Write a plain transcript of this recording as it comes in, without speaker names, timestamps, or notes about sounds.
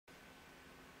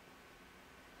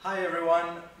Hi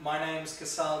everyone, my name is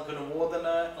Kusal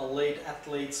Goonewardena, elite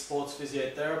athlete sports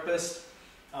physiotherapist.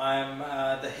 I'm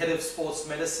the head of sports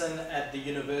medicine at the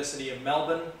University of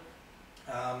Melbourne.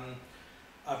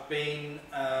 I've been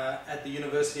at the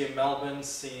University of Melbourne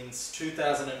since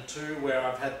 2002, where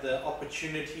I've had the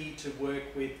opportunity to work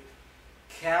with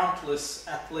countless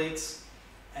athletes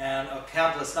and a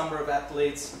countless number of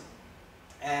athletes,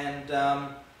 and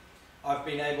I've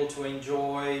been able to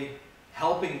enjoy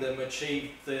helping them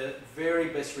achieve the very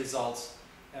best results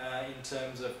in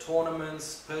terms of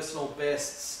tournaments, personal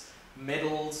bests,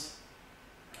 medals,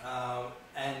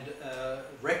 and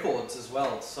records as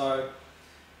well. So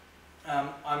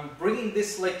I'm bringing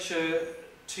this lecture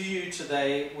to you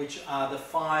today, which are the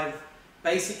 5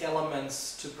 basic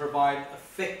elements to provide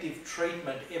effective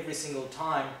treatment every single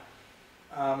time.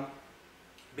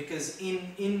 Because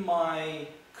in my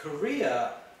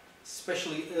career,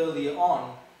 especially early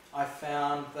on, I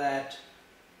found that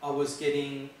I was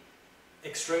getting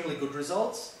extremely good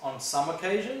results on some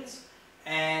occasions,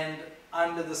 and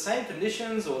under the same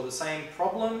conditions or the same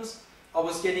problems, I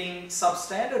was getting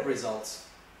substandard results.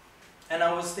 And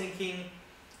I was thinking,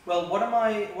 well, what am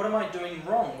I doing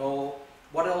wrong, or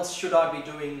what else should I be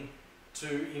doing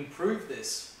to improve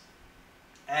this?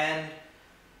 And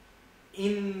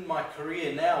in my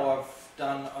career now, I've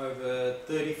done over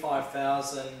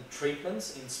 35,000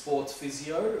 treatments in sports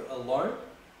physio alone,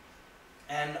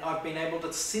 and I've been able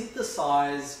to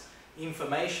synthesize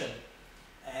information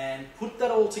and put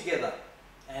that all together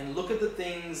and look at the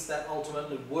things that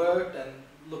ultimately worked and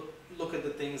look at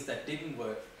the things that didn't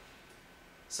work.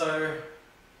 So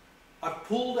I've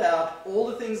pulled out all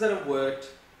the things that have worked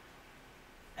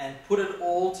and put it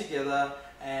all together,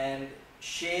 and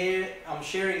I'm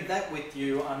sharing that with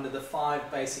you under the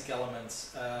 5 basic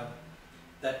elements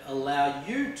that allow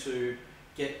you to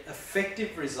get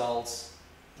effective results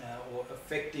or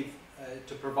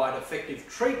to provide effective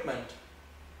treatment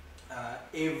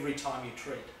every time you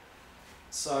treat.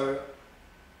 So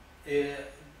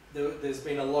there's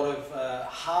been a lot of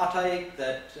heartache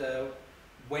that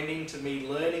went into me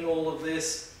learning all of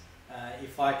this.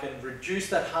 If I can reduce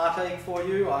that heartache for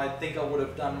you, I think I would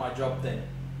have done my job then.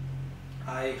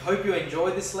 I hope you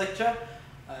enjoy this lecture.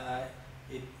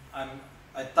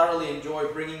 I thoroughly enjoy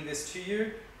bringing this to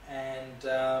you, and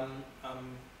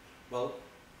well,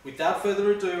 without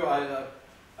further ado, I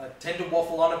tend to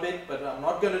waffle on a bit, but I'm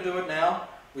not going to do it now.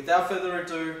 Without further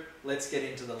ado, let's get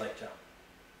into the lecture.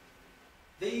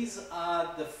 These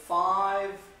are the 5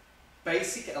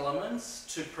 basic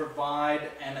elements to provide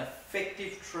an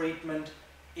effective treatment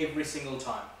every single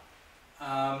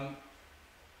time.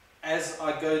 As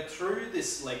I go through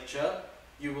this lecture,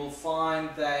 you will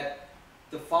find that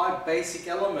the 5 basic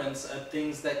elements are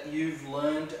things that you've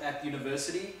learned at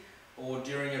university or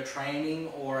during your training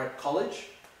or at college,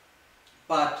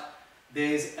 but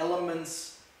there's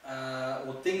elements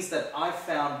or things that I've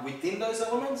found within those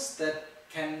elements that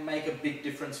can make a big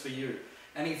difference for you.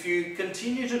 And if you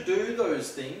continue to do those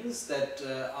things that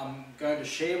I'm going to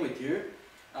share with you,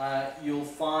 you'll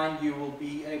find you will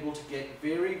be able to get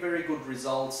very, very good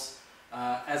results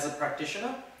as a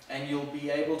practitioner, and you'll be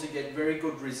able to get very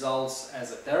good results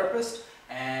as a therapist,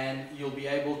 and you'll be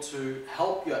able to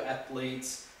help your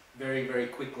athletes very, very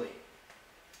quickly.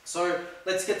 So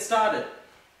let's get started.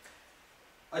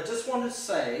 I just want to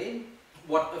say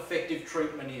what effective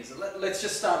treatment is. Let's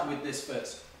just start with this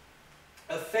first.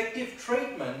 Effective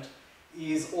treatment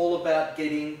is all about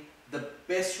getting the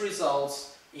best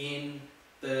results in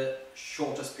the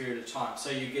shortest period of time.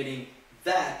 So you're getting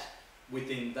that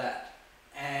within that.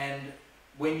 And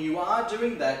when you are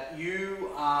doing that,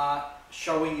 you are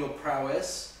showing your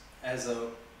prowess as an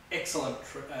excellent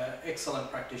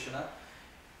practitioner.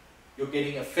 You're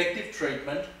getting effective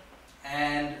treatment,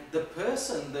 and the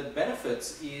person that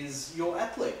benefits is your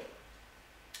athlete.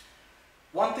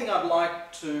 One thing I'd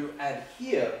like to add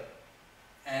here,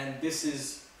 and this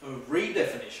is a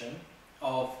redefinition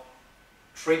of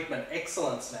treatment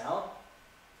excellence now.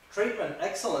 Treatment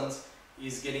excellence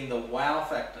is getting the wow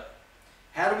factor.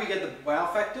 How do we get the wow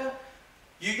factor?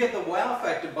 You get the wow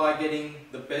factor by getting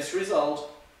the best result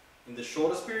in the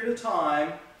shortest period of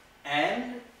time,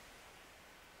 and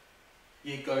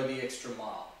you go the extra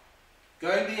mile.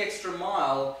 Going the extra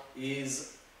mile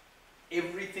is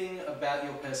everything about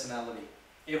your personality,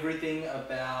 everything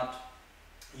about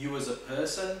you as a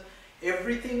person,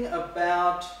 everything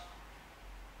about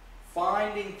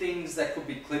finding things that could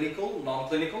be clinical,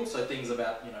 non-clinical, so things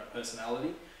about,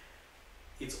 personality.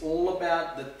 It's all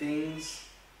about the things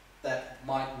that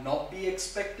might not be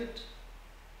expected.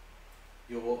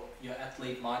 Your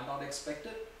athlete might not expect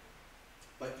it,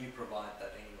 but you provide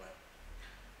that anyway.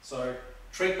 So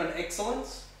treatment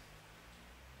excellence,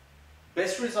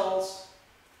 best results,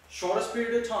 shortest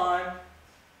period of time,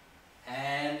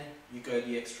 and you go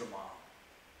the extra mile.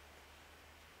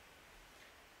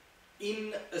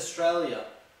 In Australia,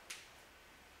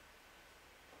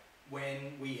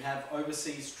 when we have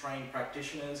overseas trained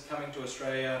practitioners coming to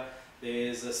Australia,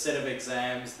 there's a set of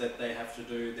exams that they have to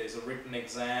do. There's a written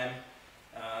exam,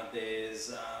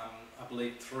 there's I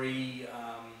believe 3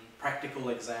 practical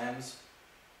exams.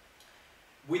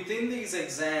 Within these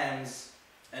exams,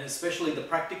 and especially the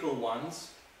practical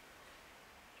ones,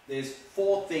 there's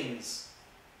 4 things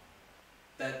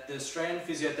that the Australian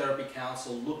Physiotherapy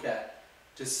Council look at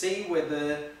to see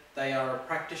whether they are a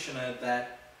practitioner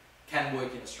that can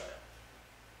work in Australia.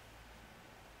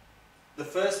 The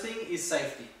first thing is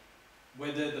safety,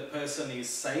 whether the person is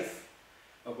safe,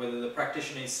 or whether the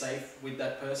practitioner is safe with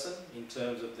that person in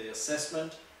terms of the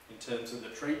assessment, in terms of the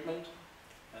treatment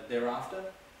thereafter,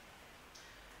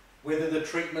 whether the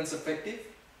treatment's effective,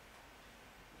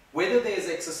 whether there's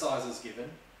exercises given,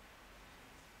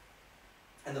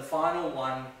 and the final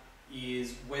one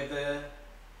is whether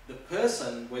the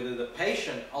person, whether the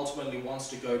patient ultimately wants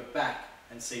to go back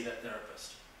and see that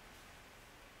therapist.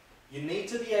 You need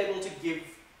to be able to give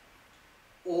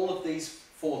all of these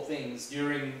 4 things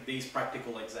during these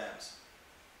practical exams.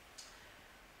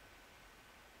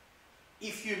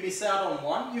 If you miss out on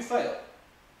one, you fail.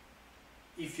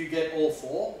 If you get all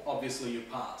 4, obviously you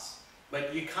pass.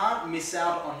 But you can't miss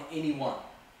out on any one.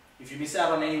 If you miss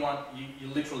out on any one, you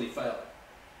literally fail.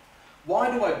 Why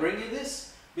do I bring you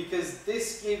this? Because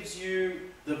this gives you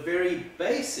the very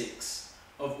basics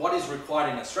of what is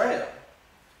required in Australia.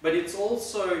 But it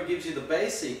also gives you the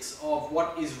basics of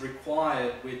what is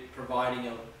required with providing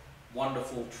a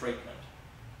wonderful treatment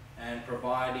and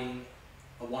providing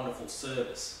a wonderful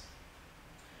service.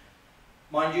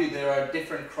 Mind you, there are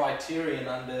different criterion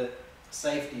under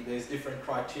safety, there's different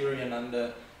criterion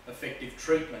under effective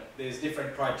treatment, there's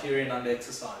different criterion under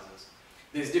exercises,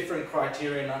 there's different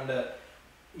criterion under,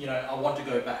 you know, I want to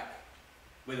go back,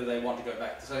 whether they want to go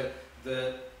back. So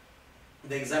the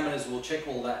examiners will check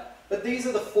all that. But these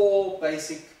are the 4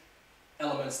 basic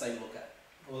elements they look at,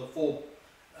 or the 4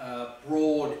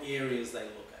 broad areas they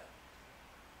look at.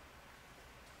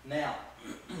 Now,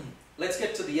 let's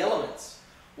get to the elements.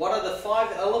 What are the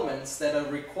 5 elements that are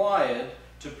required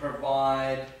to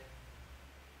provide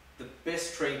the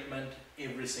best treatment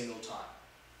every single time?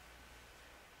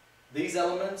 These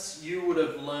elements, you would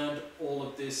have learned all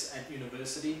of this at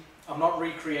university. I'm not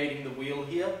recreating the wheel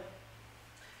here.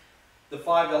 The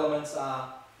 5 elements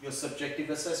are your subjective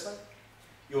assessment,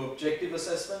 your objective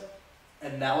assessment,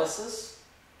 analysis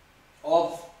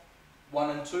of 1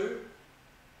 and 2,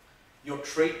 your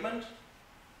treatment,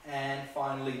 and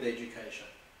finally the education.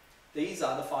 These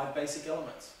are the 5 basic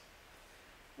elements.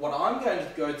 What I'm going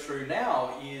to go through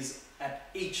now is at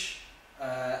each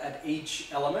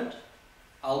element,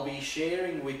 I'll be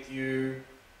sharing with you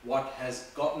what has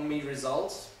gotten me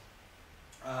results.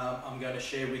 I'm going to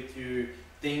share with you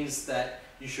things that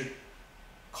you should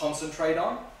concentrate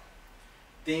on,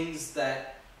 things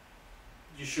that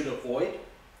you should avoid,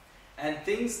 and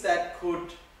things that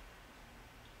could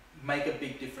make a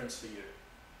big difference for you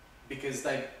because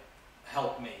they've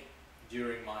helped me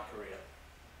during my career.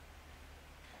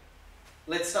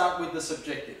 Let's start with the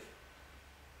subjective.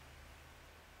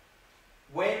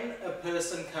 When a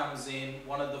person comes in,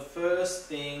 one of the first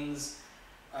things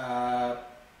the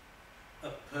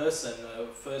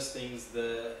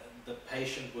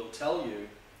patient will tell you,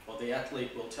 or the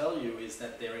athlete will tell you, is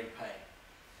that they're in pain.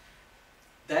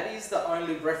 That is the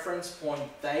only reference point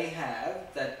they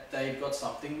have that they've got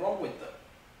something wrong with them.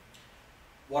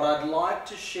 What I'd like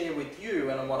to share with you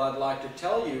and what I'd like to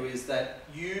tell you is that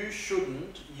you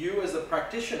as a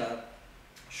practitioner,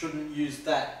 shouldn't use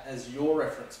that as your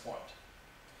reference point.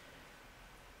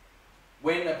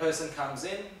 When a person comes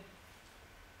in,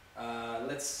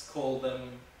 let's call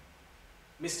them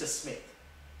Mr. Smith.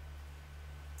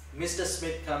 Mr.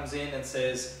 Smith comes in and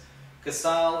says,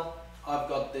 Kusal, I've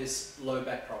got this low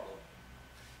back problem.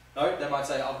 No, they might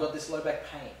say, I've got this low back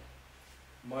pain.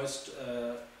 Most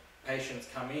patients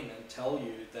come in and tell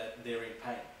you that they're in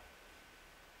pain.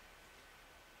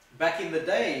 Back in the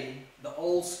day, the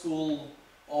old school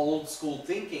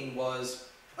thinking was,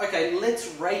 okay, let's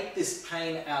rate this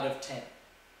pain out of 10.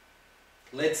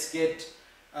 Let's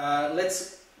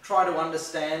try to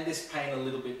understand this pain a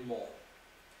little bit more.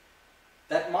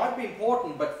 That might be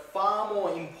important, but far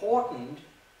more important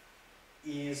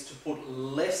is to put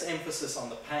less emphasis on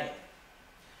the pain.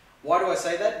 Why do I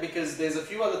say that? Because there's a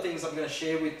few other things I'm going to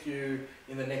share with you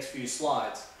in the next few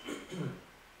slides.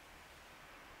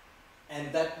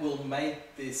 And that will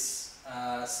make this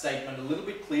statement a little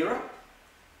bit clearer.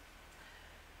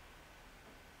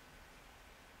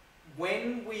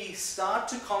 When we start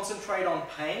to concentrate on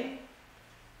pain,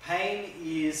 pain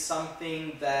is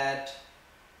something that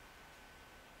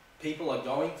people are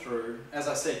going through. As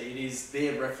I said, it is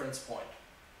their reference point.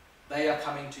 They are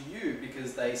coming to you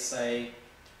because they say,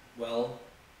 well,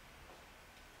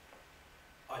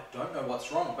 I don't know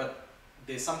what's wrong, but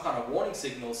there's some kind of warning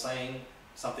signal saying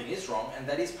something is wrong, and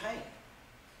that is pain.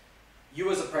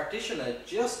 You as a practitioner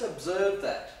just observe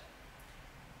that.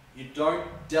 You don't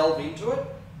delve into it,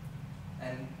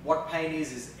 and what pain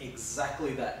is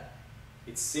exactly that.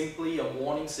 It's simply a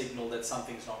warning signal that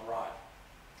something's not right.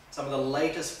 Some of the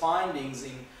latest findings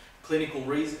in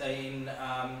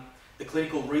the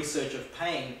clinical research of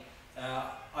pain,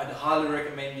 I'd highly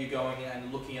recommend you going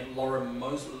and looking at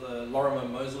Lorimer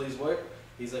Moseley's work.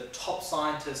 He's a top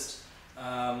scientist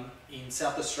in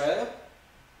South Australia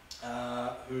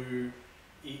who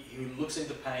looks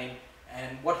into pain,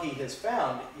 and what he has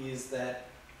found is that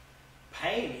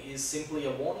pain is simply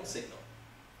a warning signal.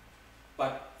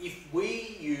 But if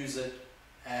we use it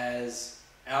as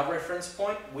our reference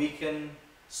point, we can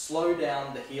slow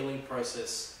down the healing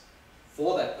process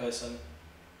for that person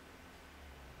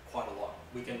quite a lot.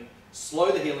 We can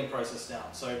slow the healing process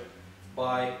down. So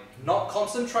by not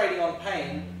concentrating on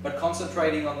pain, but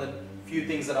concentrating on the few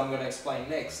things that I'm going to explain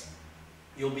next,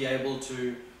 you'll be able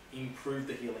to improve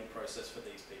the healing process for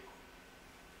these people.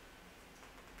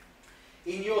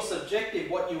 In your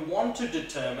subjective, what you want to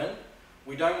determine,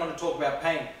 we don't want to talk about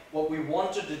pain. What we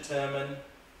want to determine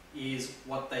is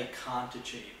what they can't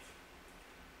achieve.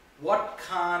 What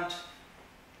can't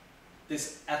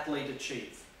this athlete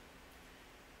achieve?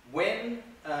 When,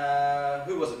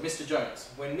 who was it? Mr. Jones.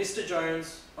 When Mr.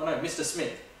 Jones, oh no, Mr.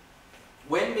 Smith.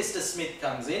 When Mr. Smith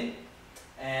comes in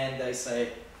and they say,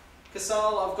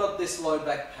 Kusal, I've got this low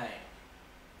back pain.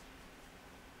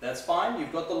 That's fine,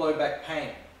 you've got the low back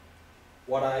pain.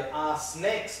 What I ask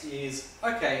next is,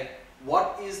 okay,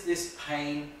 what is this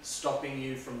pain stopping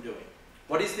you from doing?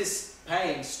 What is this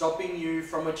pain stopping you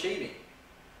from achieving?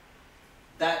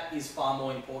 That is far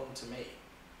more important to me.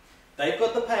 They've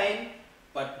got the pain,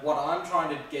 but what I'm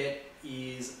trying to get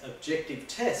is objective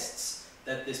tests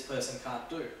that this person can't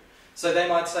do. So they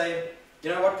might say, you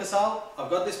know what, Kusal, I've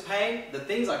got this pain. The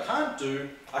things I can't do,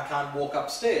 I can't walk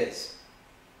upstairs.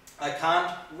 I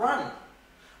can't run.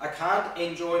 I can't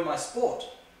enjoy my sport.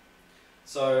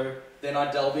 So then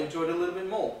I delve into it a little bit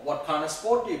more. What kind of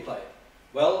sport do you play?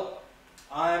 Well,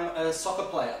 I'm a soccer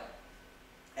player.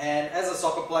 And as a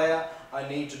soccer player, I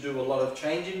need to do a lot of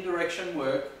changing direction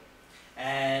work,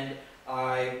 and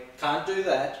I can't do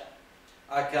that.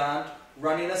 I can't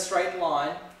run in a straight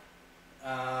line,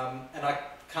 and I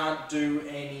can't do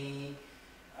any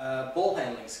ball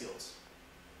handling skills,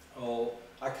 or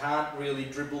I can't really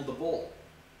dribble the ball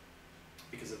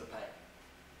because of the pain.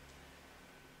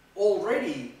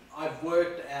 Already I've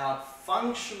worked out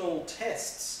functional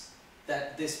tests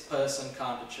that this person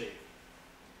can't achieve.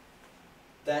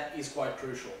 That is quite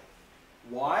crucial.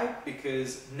 Why?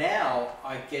 Because now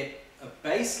I get a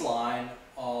baseline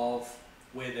of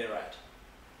where they're at.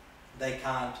 They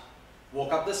can't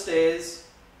walk up the stairs,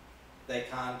 they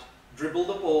can't dribble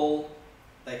the ball,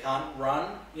 they can't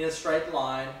run in a straight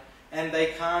line, and they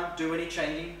can't do any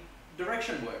changing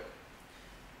direction work.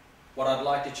 What I'd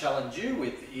like to challenge you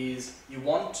with is you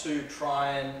want to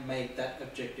try and make that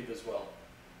objective as well.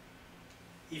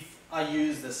 If I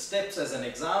use the steps as an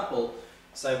example,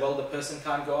 say, well, the person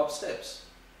can't go up steps.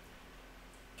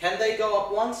 Can they go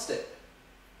up one step?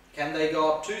 Can they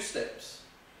go up 2 steps?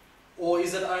 Or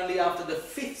is it only after the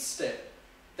 5th step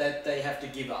that they have to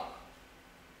give up?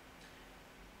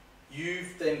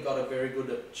 You've then got a very good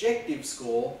objective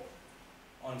score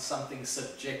on something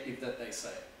subjective that they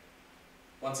say.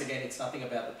 Once again, it's nothing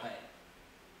about the pain.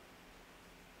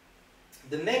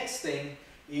 The next thing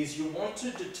is you want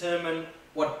to determine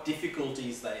what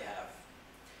difficulties they have.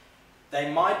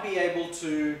 They might be able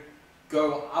to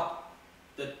go up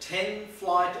the 10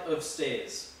 flight of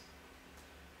stairs,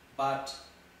 but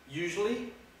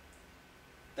usually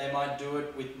they might do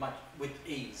it with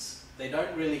ease. They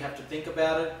don't really have to think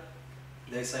about it.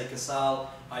 They say, Kusal,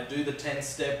 I do the 10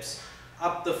 steps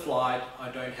up the flight, I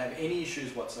don't have any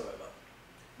issues whatsoever.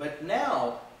 But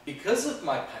now, because of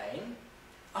my pain,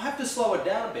 I have to slow it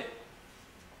down a bit.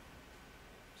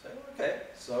 So, okay,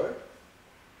 so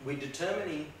we're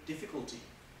determining difficulty.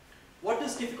 What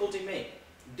does difficulty mean?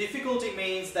 Difficulty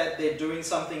means that they're doing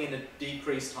something in a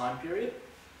decreased time period.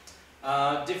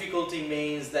 Difficulty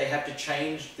means they have to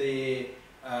change their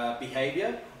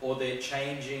behavior, or they're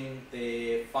changing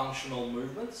their functional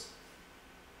movements.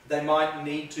 They might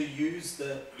need to use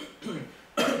the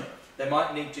they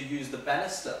might need to use the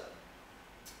banister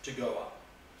to go up.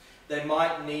 They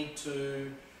might need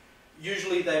to,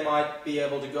 usually they might be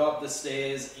able to go up the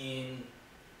stairs in,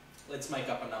 let's make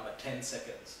up a number, 10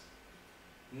 seconds.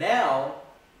 Now,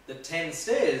 the 10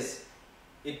 stairs,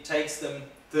 it takes them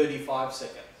 35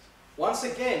 seconds. Once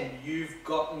again, you've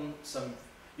gotten some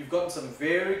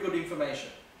very good information.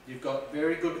 You've got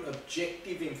very good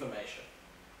objective information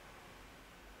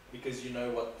because you know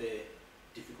what their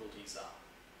difficulties are.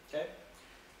 Okay?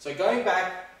 So going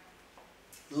back,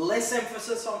 less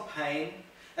emphasis on pain.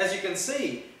 As you can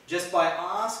see, just by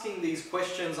asking these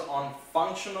questions on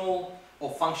functional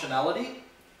or functionality,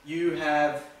 you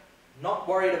have not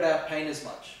worried about pain as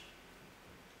much.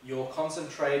 You're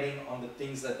concentrating on the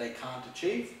things that they can't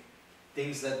achieve,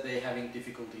 things that they're having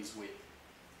difficulties with.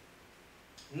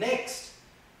 Next,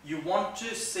 you want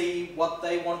to see what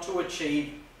they want to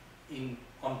achieve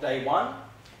on day one.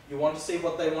 You want to see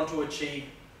what they want to achieve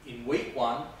in week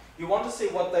one. You want to see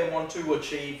what they want to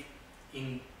achieve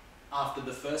after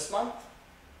the first month.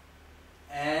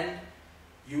 And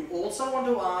you also want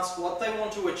to ask what they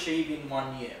want to achieve in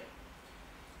 1 year.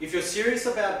 If you're serious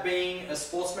about being a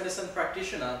sports medicine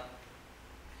practitioner,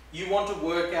 you want to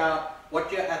work out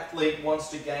what your athlete wants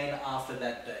to gain after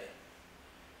that day.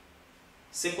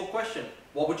 Simple question.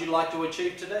 What would you like to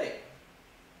achieve today?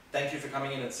 Thank you for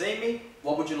coming in and seeing me.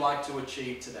 What would you like to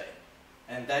achieve today?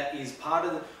 And that is part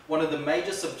of one of the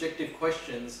major subjective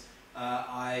questions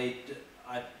I'd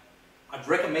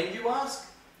recommend you ask.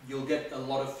 You'll get a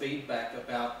lot of feedback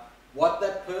about what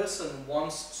that person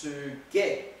wants to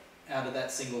get out of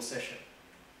that single session.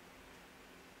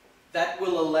 That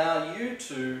will allow you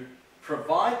to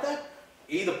provide that,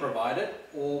 either provide it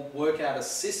or work out a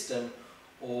system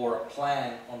or a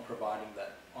plan on providing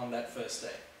that on that first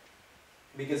day.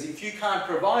 Because if you can't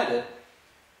provide it,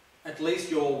 at least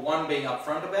you're, one, being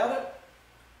upfront about it,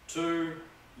 two,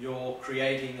 you're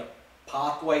creating a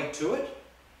pathway to it,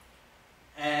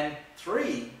 and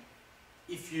three,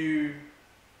 if you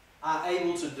are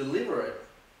able to deliver it,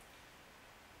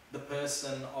 the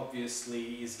person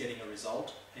obviously is getting a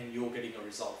result and you're getting a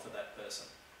result for that person.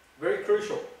 Very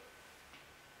crucial.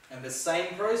 And the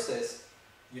same process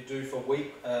you do for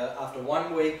after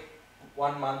 1 week,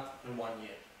 1 month and 1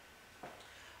 year.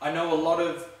 I know a lot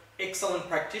of excellent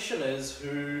practitioners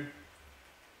who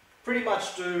pretty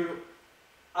much do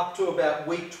up to about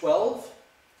week 12.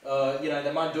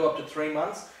 They might do up to 3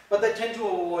 months, but they tend to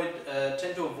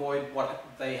avoid what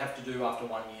they have to do after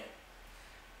 1 year.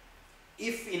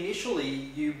 If initially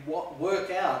you work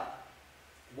out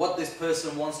what this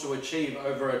person wants to achieve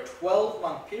over a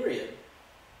 12-month period,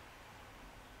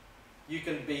 you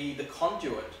can be the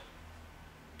conduit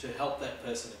to help that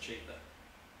person achieve that.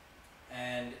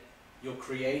 And you're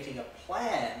creating a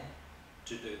plan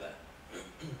to do that.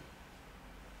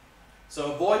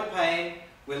 So avoid pain.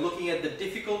 We're looking at the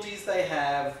difficulties they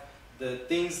have, the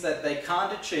things that they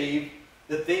can't achieve,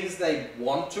 the things they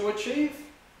want to achieve.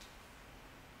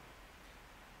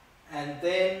 And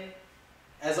then,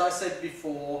 as I said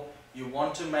before, you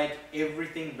want to make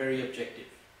everything very objective.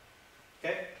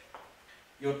 Okay?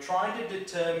 You're trying to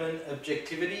determine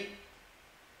objectivity.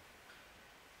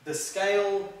 The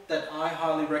scale that I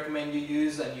highly recommend you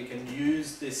use, and you can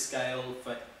use this scale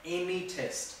for any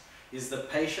test, is the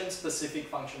patient-specific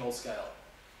functional scale.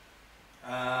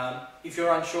 If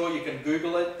you're unsure, you can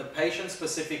Google it. The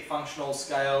patient-specific functional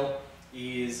scale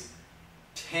is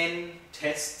 10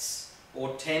 tests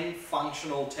or 10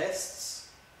 functional tests.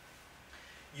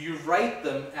 You rate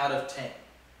them out of 10.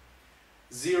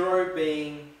 0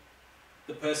 being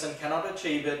the person cannot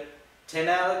achieve it. 10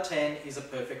 out of 10 is a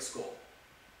perfect score.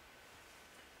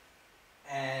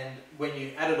 And when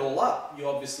you add it all up, you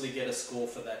obviously get a score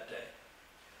for that day.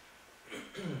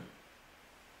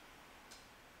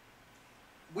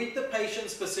 With the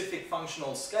patient-specific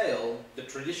functional scale, the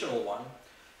traditional one,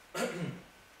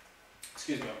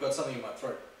 excuse me, I've got something in my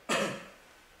throat.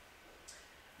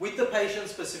 With the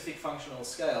patient-specific functional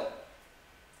scale,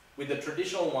 with the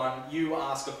traditional one, you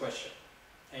ask a question.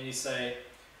 And you say,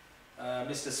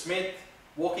 Mr. Smith,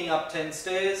 walking up 10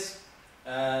 stairs,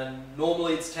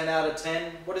 normally it's 10 out of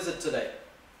 10. What is it today?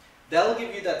 They'll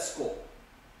give you that score.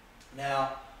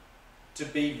 Now, to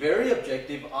be very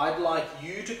objective, I'd like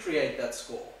you to create that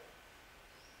score.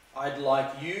 I'd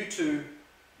like you to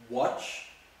watch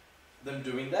them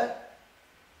doing that,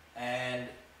 and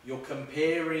you're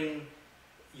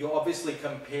obviously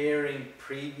comparing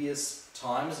previous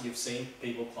times you've seen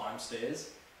people climb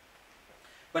stairs.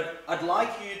 But I'd like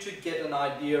you to get an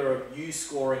idea of you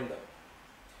scoring them.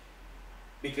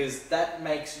 because that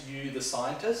makes you the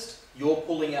scientist. You're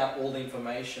pulling out all the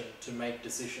information to make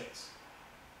decisions.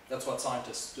 That's what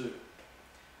scientists do.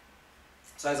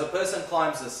 So as a person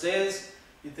climbs the stairs,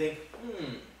 you think,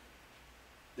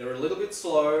 they're a little bit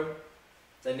slow,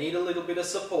 they need a little bit of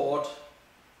support.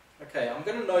 Okay, I'm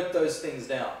going to note those things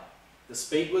down. The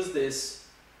speed was this,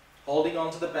 holding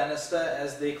onto the banister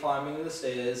as they're climbing the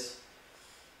stairs.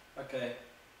 Okay,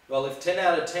 well, if 10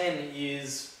 out of 10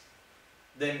 is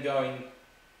them going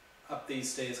up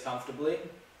these stairs comfortably,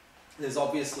 there's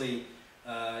obviously,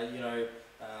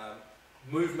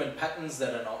 movement patterns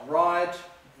that are not right.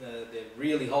 They're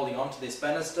really holding on to this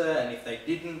banister, and if they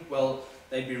didn't, well,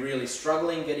 they'd be really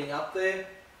struggling getting up there.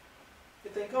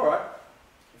 You think, all right,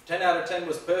 if 10 out of 10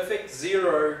 was perfect,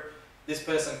 0, this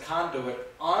person can't do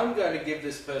it, I'm going to give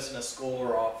this person a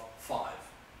score of 5.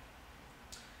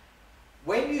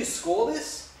 When you score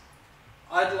this,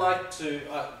 I'd like to,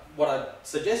 what I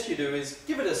suggest you do is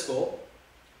give it a score,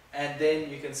 and then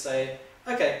you can say,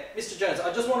 okay, Mr. Jones,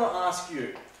 I just want to ask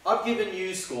you, I've given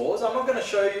you scores, I'm not going to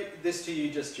show this to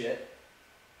you just yet.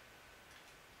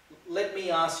 Let me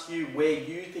ask you where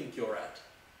you think you're at.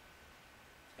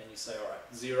 And you say, all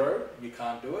right, 0, you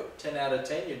can't do it. 10 out of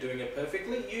 10, you're doing it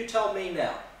perfectly. You tell me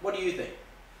now, what do you think?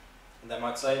 And they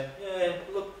might say, yeah,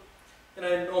 look,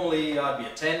 normally I'd be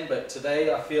a 10, but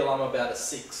today I feel I'm about a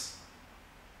 6.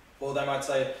 Or they might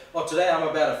say, oh, today I'm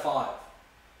about a 5.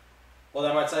 Or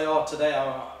they might say, oh, today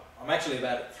I'm actually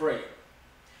about a 3.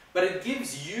 But it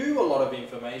gives you a lot of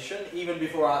information even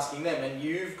before asking them, and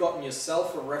you've gotten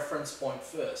yourself a reference point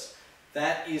first.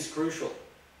 That is crucial,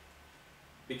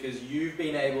 because you've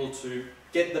been able to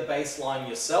get the baseline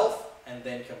yourself and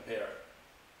then compare it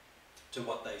to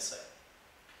what they say.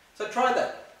 So try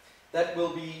that. That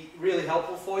will be really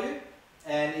helpful for you,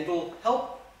 and it'll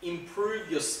help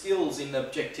improve your skills in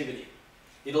objectivity.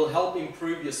 It'll help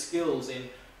improve your skills in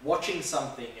watching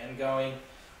something and going,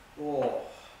 oh,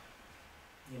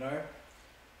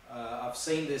 I've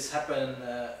seen this happen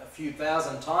a few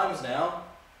thousand times now.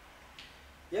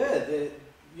 Yeah,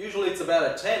 usually it's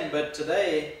about a 10, but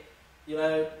today,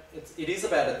 it is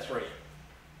about a 3.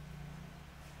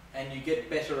 And you get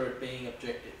better at being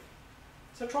objective.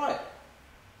 So try it.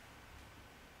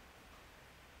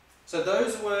 So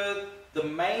those were the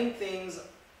main things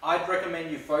I'd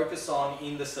recommend you focus on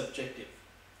in the subjective.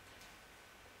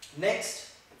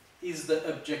 Next is the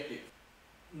objective.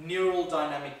 Neural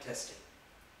dynamic testing.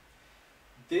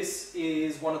 This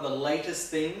is one of the latest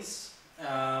things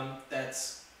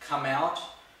that's come out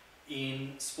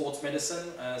in sports medicine,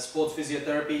 sports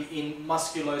physiotherapy, in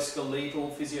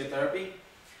musculoskeletal physiotherapy.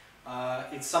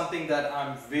 It's something that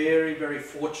I'm very, very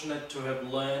fortunate to have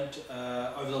learned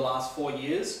over the last 4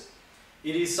 years.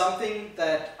 It is something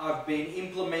that I've been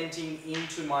implementing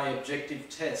into my objective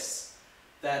tests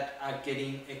that are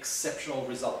getting exceptional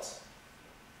results.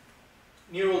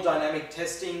 Neural dynamic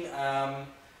testing,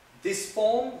 this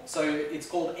form, so it's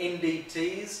called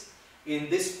NDTs. In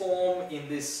this form,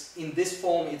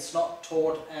 it's not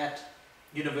taught at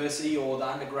university or the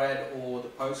undergrad or the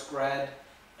postgrad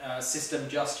system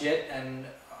just yet, and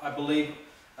I believe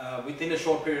within a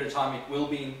short period of time it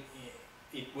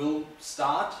will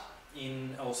start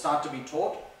to be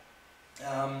taught.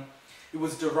 It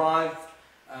was derived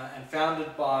and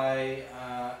founded by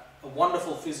a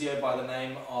wonderful physio by the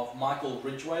name of Michael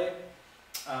Ridgway,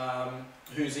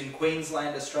 who's in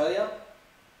Queensland, Australia.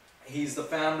 He's the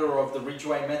founder of the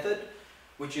Ridgway method,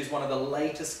 which is one of the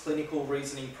latest clinical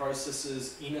reasoning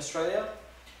processes in Australia.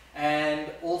 And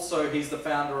also he's the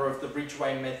founder of the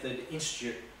Ridgway Method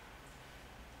Institute.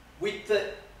 With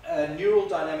the neural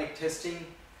dynamic testing,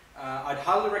 I'd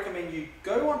highly recommend you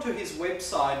go onto his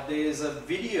website. There's a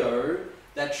video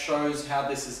that shows how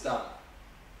this is done.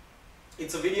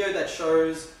 It's a video that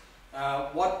shows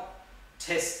what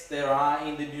tests there are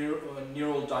in the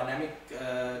neural dynamic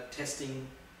testing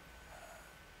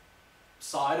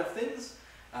side of things.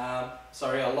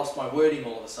 Sorry, I lost my wording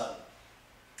all of a sudden.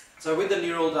 So with the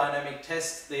neural dynamic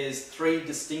tests, there's 3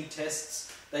 distinct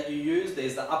tests that you use.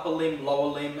 There's the upper limb,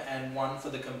 lower limb, and one for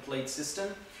the complete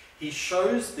system. He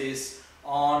shows this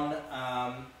on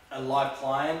a live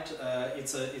client.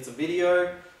 It's a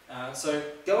video. So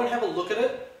go and have a look at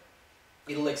it.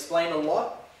 It'll explain a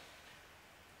lot.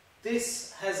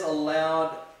 This has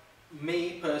allowed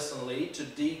me personally to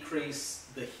decrease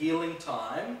the healing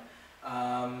time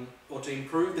or to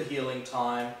improve the healing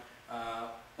time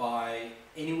by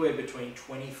anywhere between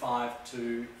 25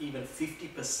 to even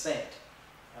 50%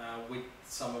 with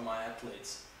some of my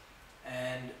athletes.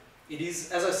 And it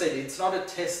is, as I said, it's not a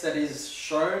test that is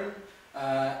shown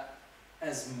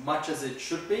as much as it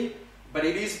should be, but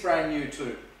it is brand new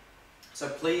too. So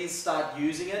please start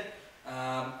using it.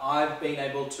 I've been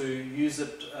able to use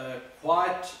it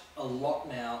quite a lot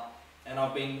now, and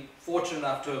I've been fortunate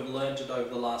enough to have learned it over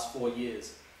the last 4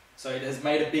 years. So it has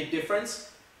made a big difference.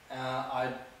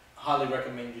 I highly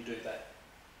recommend you do that.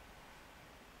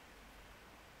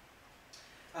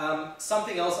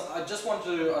 Something else I just want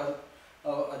to,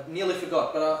 I nearly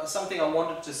forgot, but something I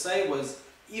wanted to say was,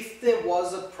 if there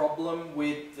was a problem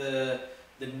with the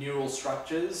neural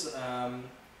structures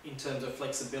in terms of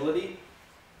flexibility,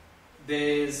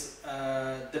 there's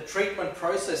the treatment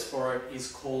process for it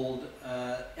is called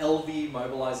LV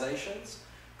mobilizations,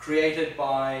 created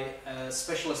by a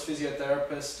specialist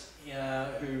physiotherapist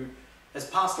who has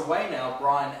passed away now,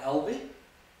 Brian Elvey.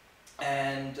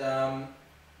 And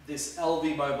this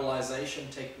LV mobilization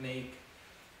technique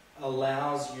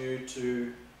allows you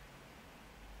to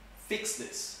fix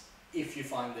this if you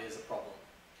find there's a problem.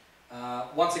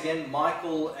 Once again,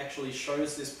 Michael actually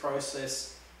shows this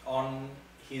process on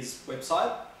his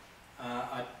website.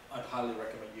 I'd highly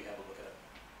recommend you have a look at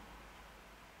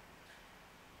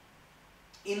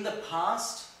it. In the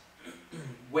past,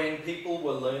 when people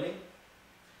were learning,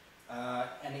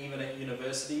 and even at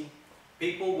university,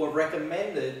 people were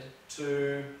recommended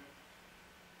to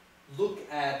look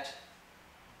at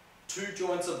 2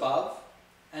 joints above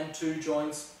and 2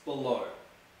 joints below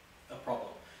a problem.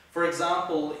 For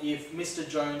example, if Mr.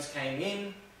 Jones came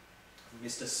in,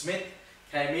 Mr. Smith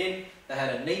came in, they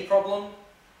had a knee problem,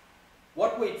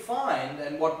 what we'd find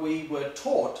and what we were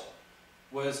taught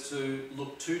was to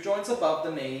look 2 joints above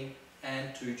the knee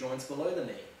and 2 joints below the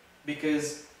knee.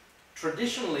 Because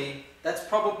traditionally, that's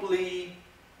probably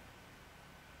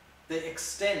the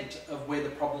extent of where the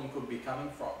problem could be coming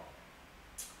from.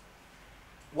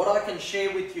 What I can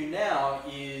share with you now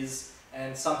is,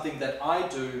 and something that I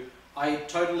do, I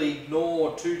totally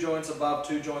ignore 2 joints above,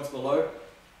 2 joints below.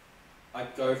 I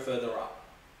go further up.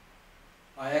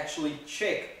 I actually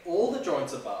check all the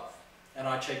joints above and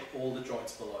I check all the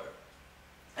joints below.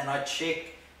 And I check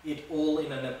it all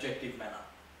in an objective manner.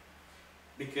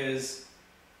 Because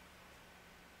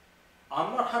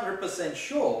I'm not 100%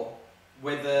 sure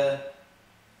whether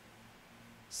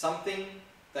something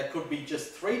that could be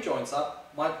just 3 joints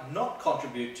up might not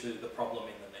contribute to the problem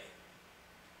in the knee.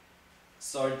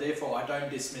 So therefore I don't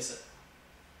dismiss it.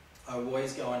 I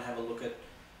always go and have a look at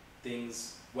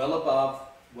things well above,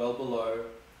 well below,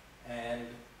 and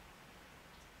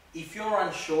if you're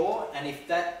unsure, and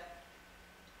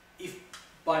if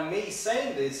by me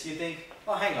saying this you think,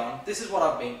 oh hang on, this is what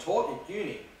I've been taught at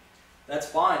uni, that's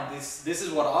fine, this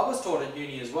is what I was taught at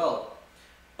uni as well.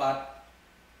 But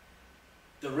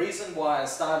the reason why I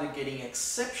started getting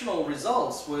exceptional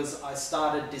results was I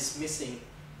started dismissing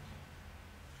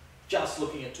just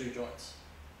looking at 2 joints.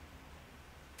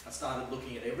 I started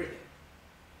looking at everything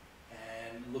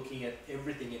and looking at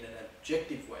everything in an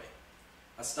objective way.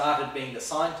 I started being the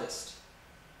scientist.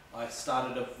 I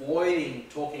started avoiding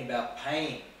talking about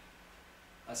pain.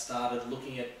 I started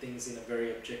looking at things in a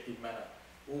very objective manner.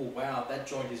 Oh wow, that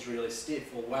joint is really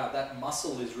stiff, or wow, that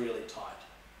muscle is really tight.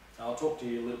 I'll talk to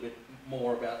you a little bit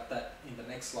more about that in the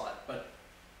next slide. But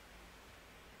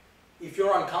if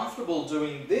you're uncomfortable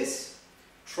doing this,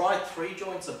 try 3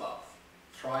 joints above,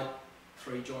 try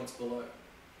 3 joints below,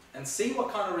 and see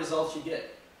what kind of results you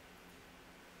get.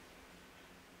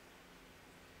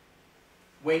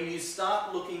 When you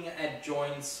start looking at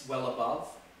joints well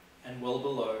above and well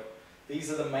below,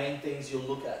 these are the main things you'll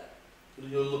look at.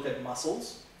 You'll look at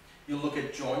muscles, you'll look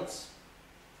at joints,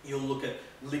 you'll look at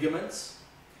ligaments,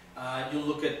 you'll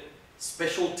look at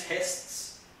special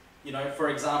tests. You know, for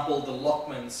example, the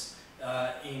Lockmans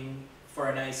for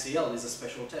an ACL is a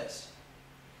special test.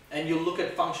 And you'll look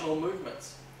at functional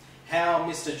movements. How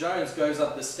Mr. Jones goes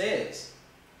up the stairs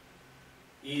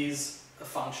is a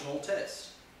functional test.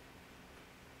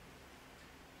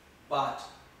 But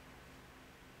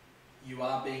you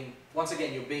are being, once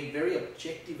again, you're being very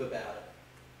objective about it.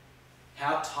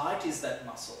 How tight is that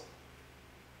muscle?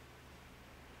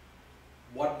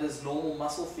 What does normal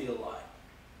muscle feel like?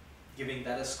 Giving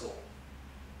that a score.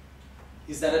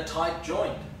 Is that a tight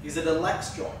joint? Is it a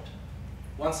lax joint?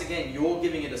 Once again, you're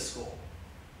giving it a score.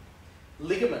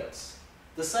 Ligaments,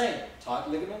 the same. Tight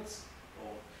ligaments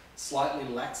or slightly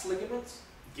lax ligaments,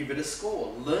 give it a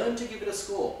score. Learn to give it a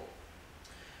score.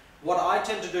 What I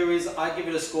tend to do is I give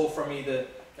it a score from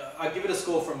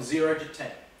from 0 to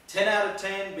 10. 10 out of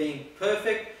 10 being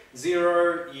perfect,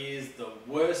 0 is the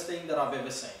worst thing that I've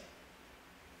ever seen.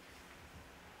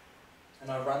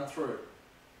 And I run through.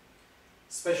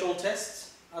 Special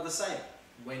tests are the same.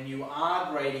 When you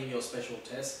are grading your special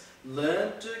tests,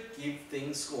 learn to give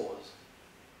things scores.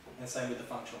 And same with the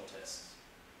functional tests.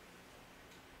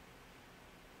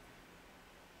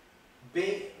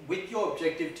 with your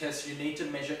objective tests, you need to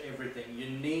measure everything. You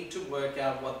need to work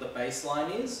out what the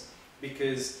baseline is,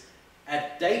 because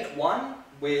at date 1,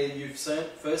 where you've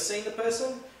first seen the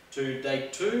person, to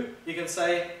date 2, you can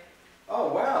say,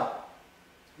 oh wow,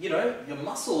 you know, your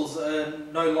muscles are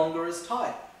no longer as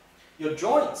tight. Your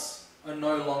joints are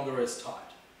no longer as tight.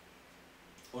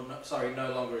 Or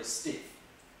no longer as stiff.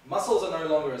 Muscles are no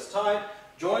longer as tight,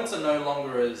 joints are no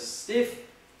longer as stiff.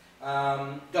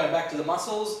 Going back to the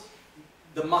muscles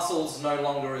no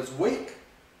longer as weak.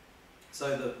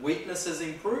 So the weakness has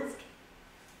improved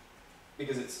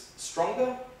because it's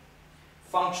stronger.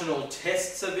 Functional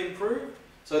tests have improved.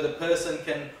 So the person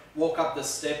can walk up the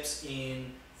steps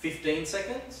in 15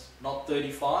 seconds, not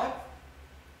 35.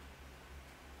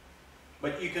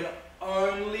 But you can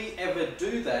only ever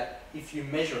do that if you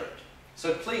measure it.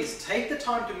 So please take the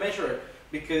time to measure it,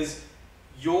 because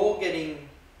you're getting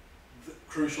the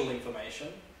crucial information,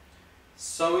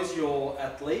 so is your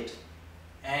athlete,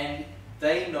 and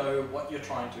they know what you're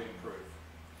trying to improve.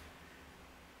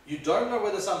 You don't know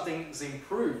whether something's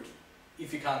improved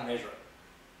if you can't measure it.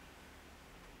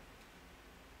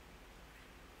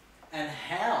 And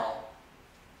how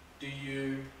do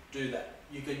you do that?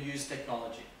 You can use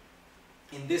technology.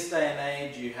 In this day and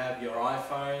age, you have your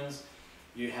iPhones,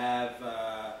 you have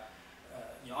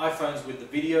your iPhones with the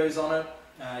videos on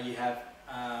it, you have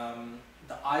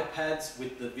the iPads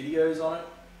with the videos on it,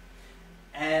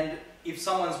 and if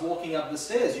someone's walking up the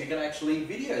stairs, you can actually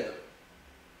video them.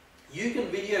 You can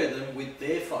video them with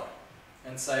their phone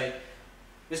and say,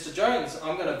 Mr. Jones,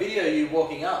 I'm going to video you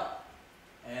walking up.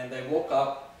 And they walk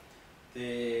up,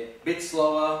 they're a bit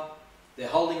slower, they're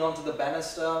holding onto the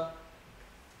banister,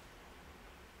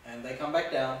 and they come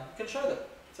back down. You can show them.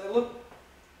 Say, look,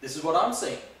 this is what I'm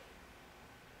seeing.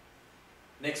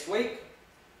 Next week,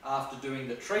 after doing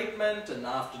the treatment and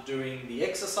after doing the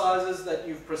exercises that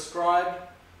you've prescribed,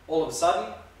 all of a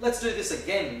sudden, let's do this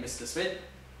again, Mr. Smith.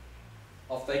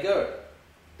 Off they go.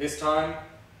 This time,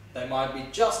 they might be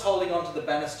just holding onto the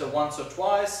banister once or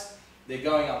twice. They're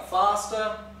going up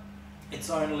faster. It's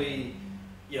only,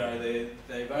 you know,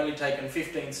 they've only taken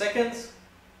 15 seconds.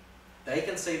 They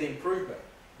can see the improvement,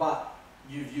 but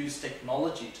you've used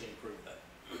technology to improve that.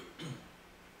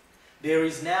 There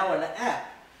is now an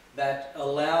app that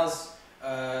allows,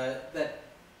 that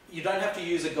you don't have to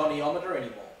use a goniometer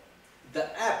anymore.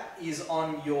 The app is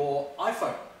on your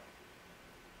iPhone.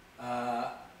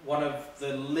 One of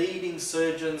the leading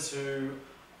surgeons who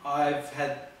I've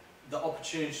had the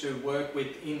opportunity to work with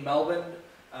in Melbourne,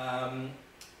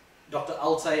 Dr.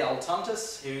 Altay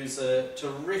Altantis, who's a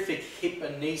terrific hip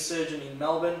and knee surgeon in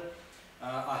Melbourne.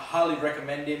 I highly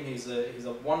recommend him. He's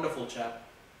a wonderful chap.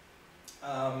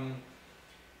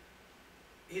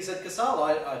 He said, Kusal,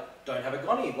 I don't have a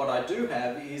goni. What I do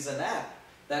have is an app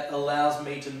that allows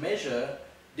me to measure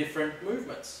different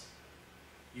movements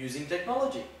using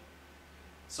technology.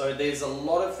 So there's a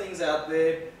lot of things out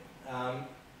there.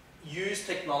 Use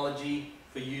technology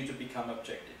for you to become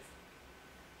objective.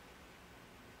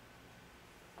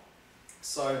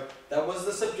 So that was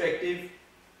the subjective.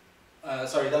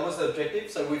 That was the objective.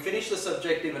 So we finished the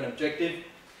subjective and objective.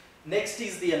 Next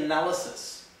is the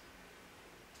analysis.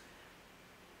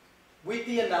 With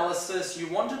the analysis, you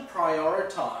want to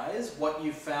prioritize what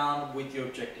you found with your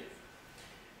objective.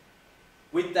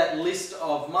 With that list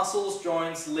of muscles,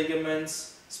 joints,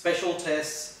 ligaments, special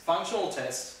tests, functional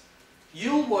tests,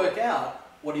 you'll work out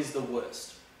what is the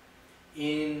worst.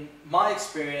 In my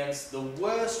experience, the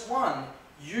worst one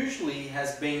usually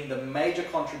has been the major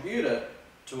contributor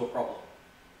to a problem.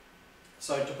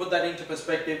 So to put that into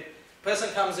perspective, person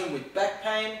comes in with back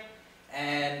pain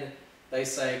and they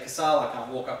say, Kusal, I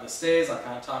can't walk up the stairs, I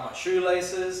can't tie my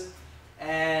shoelaces,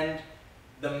 and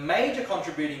the major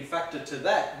contributing factor to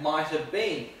that might have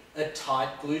been a tight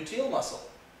gluteal muscle,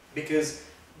 because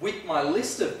with my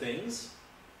list of things,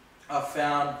 I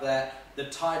found that the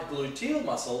tight gluteal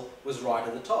muscle was right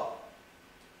at the top.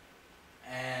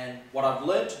 And what I've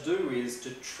learned to do is to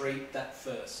treat that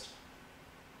first.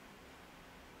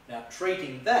 Now,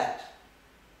 treating that,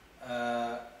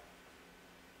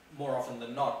 more often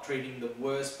than not, treating the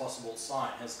worst possible sign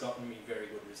has gotten me very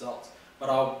good results. But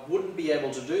I wouldn't be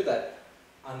able to do that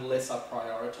unless I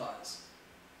prioritize.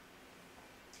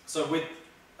 So with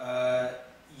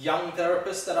young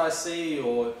therapists that I see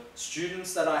or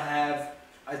students that I have,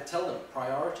 I tell them,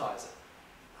 prioritize it.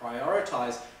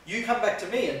 Prioritize. You come back to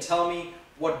me and tell me,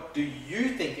 what do you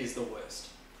think is the worst?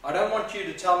 I don't want you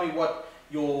to tell me what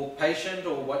your patient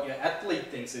or what your athlete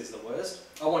thinks is the worst.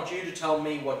 I want you to tell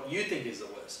me what you think is the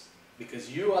worst,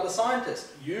 because you are the scientist.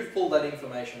 You've pulled that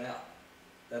information out.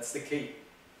 That's the key.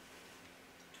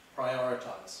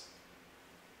 Prioritize.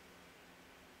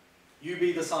 You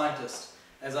be the scientist.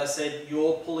 As I said,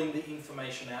 you're pulling the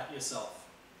information out yourself.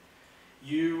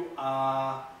 You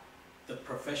are the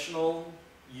professional,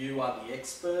 you are the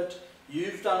expert.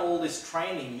 You've done all this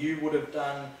training. You would have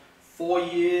done 4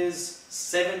 years,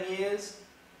 7 years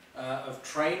of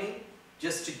training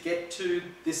just to get to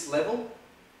this level.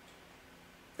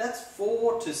 That's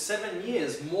 4 to 7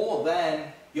 years more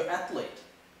than your athlete.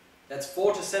 That's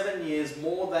 4 to 7 years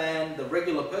more than the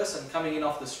regular person coming in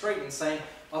off the street and saying,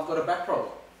 I've got a back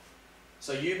problem.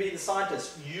 So you be the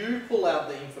scientist. You pull out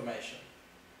the information.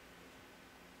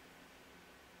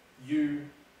 You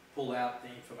pull out the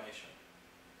information.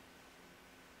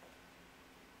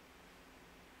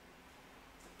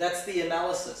 That's the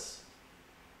analysis.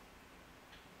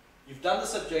 You've done the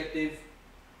subjective,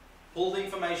 pulled the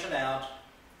information out,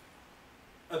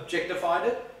 objectified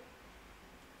it.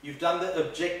 You've done the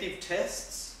objective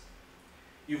tests.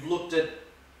 You've looked at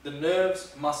the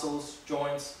nerves, muscles,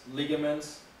 joints,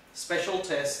 ligaments, special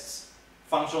tests,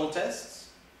 functional tests.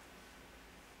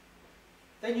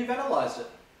 Then you've analysed it.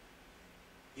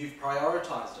 You've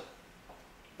prioritised it.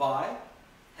 By,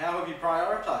 how have you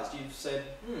prioritised? You've said,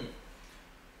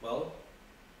 well,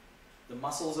 the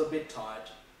muscles are a bit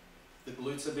tight, the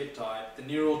glutes are a bit tight, the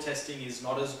neural testing is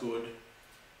not as good,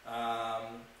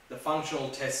 the functional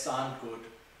tests aren't good.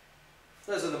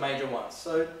 Those are the major ones.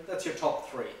 So that's your top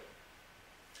 3.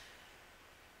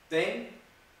 Then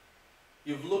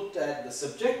you've looked at the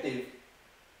subjective,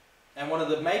 and one of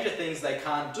the major things they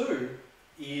can't do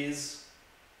is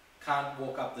can't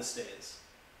walk up the stairs.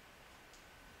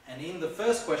 And in the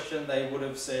first question they would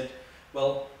have said,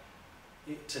 well,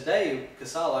 today,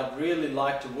 Kusal, I'd really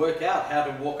like to work out how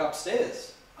to walk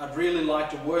upstairs. I'd really like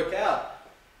to work out.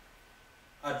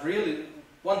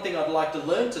 One thing I'd like to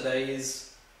learn today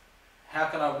is how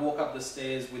can I walk up the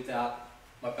stairs without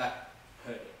my back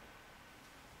hurting.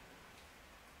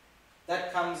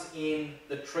 That comes in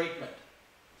the treatment.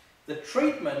 The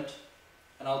treatment,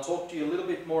 and I'll talk to you a little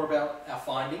bit more about our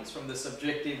findings from the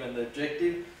subjective and the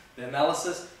objective, the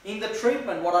analysis. In the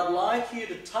treatment, what I'd like you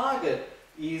to target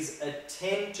is a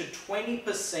 10 to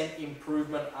 20%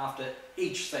 improvement after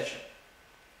each session.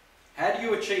 How do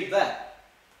you achieve that?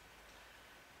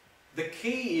 The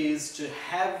key is to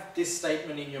have this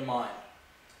statement in your mind.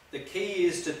 The key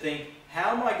is to think,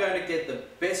 how am I going to get the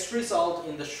best result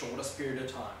in the shortest period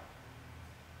of time?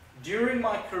 During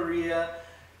my career,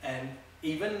 and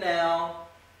even now,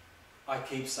 I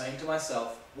keep saying to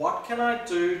myself, what can I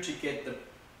do to get the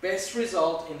best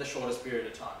result in the shortest period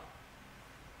of time?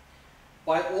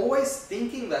 By always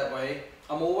thinking that way,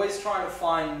 I'm always trying to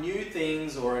find new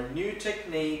things or a new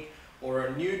technique or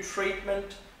a new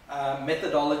treatment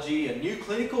methodology, a new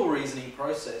clinical reasoning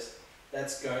process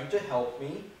that's going to help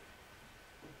me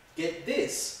get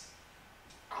this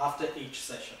after each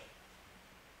session.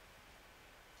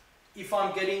 If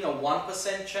I'm getting a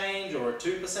 1% change or a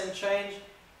 2% change,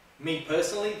 me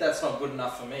personally, that's not good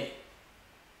enough for me.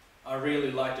 I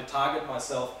really like to target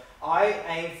myself. I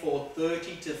aim for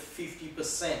 30 to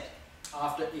 50%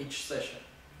 after each session.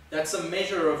 That's a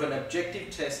measure of an objective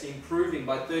test improving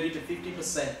by 30 to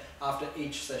 50% after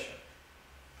each session.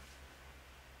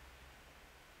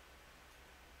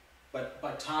 But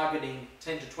by targeting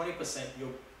 10 to 20%, you're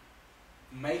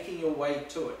making your way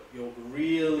to it. You're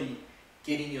really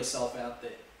getting yourself out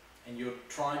there and you're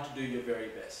trying to do your very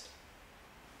best.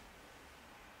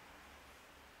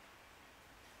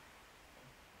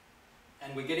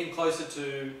 And we're getting closer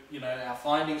to, our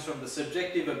findings from the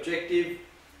subjective, objective,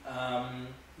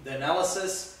 the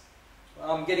analysis.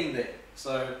 I'm getting there.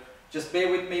 So just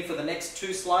bear with me for the next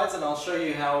 2 slides and I'll show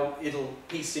you how it'll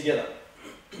piece together.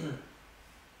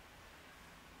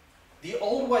 The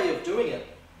old way of doing it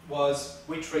was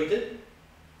we treated,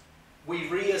 we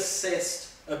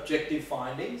reassessed objective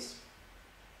findings,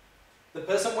 the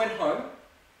person went home,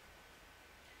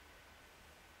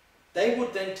 they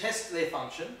would then test their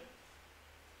function,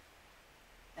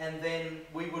 and then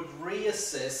we would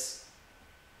reassess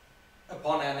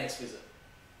upon our next visit.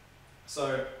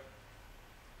 So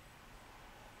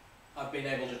I've been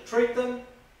able to treat them,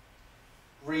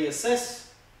 reassess,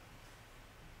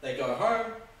 they go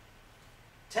home,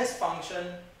 test function,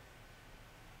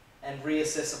 and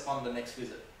reassess upon the next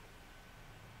visit.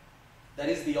 That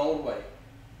is the old way.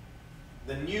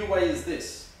 The new way is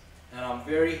this, and I'm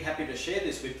very happy to share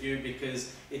this with you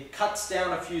because it cuts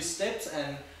down a few steps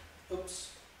and,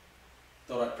 oops,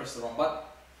 thought I'd press the wrong button.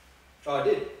 Oh, I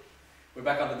did. We're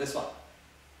back onto this one.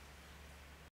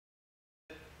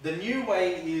 The new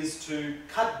way is to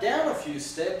cut down a few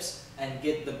steps and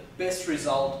get the best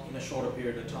result in a shorter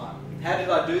period of time. How did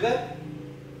I do that?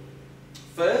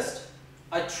 First,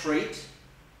 I treat.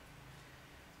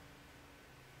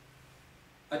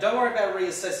 I don't worry about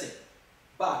reassessing,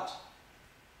 but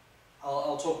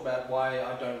I'll talk about why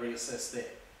I don't reassess there.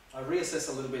 I reassess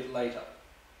a little bit later.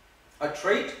 I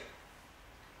treat,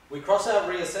 we cross out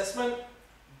reassessment,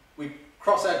 we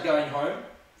cross out going home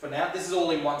for now. This is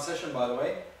all in one session, by the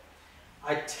way.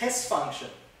 I test function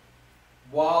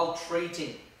while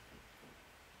treating.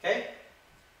 Okay?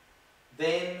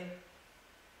 Then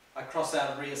I cross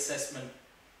out reassessment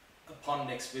upon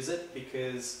next visit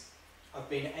because I've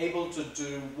been able to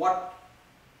do what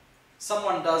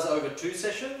someone does over 2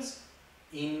 sessions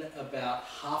in about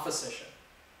half a session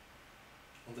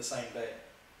on the same day.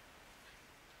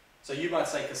 So you might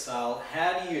say, Kusal,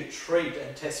 how do you treat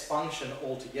and test function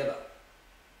all together?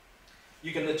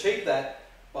 You can achieve that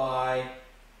by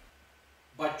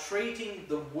treating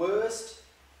the worst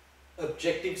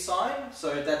objective sign.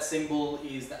 So that symbol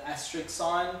is the asterisk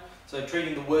sign. So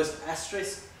treating the worst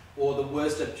asterisk or the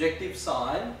worst objective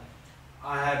sign,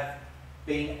 I have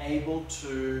been able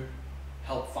to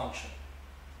help function.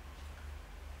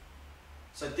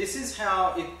 So this is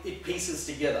how it pieces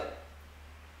together.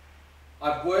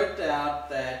 I've worked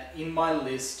out that in my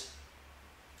list,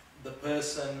 the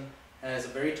person has a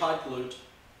very tight glute.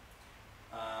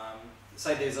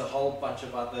 Say there's a whole bunch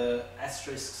of other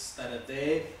asterisks that are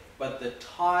there, but the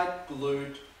tight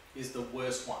glute is the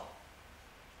worst one.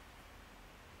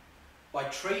 By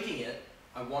treating it,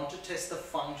 I want to test the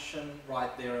function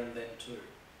right there and then too.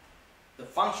 The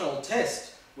functional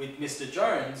test with Mr.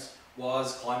 Jones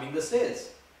was climbing the stairs.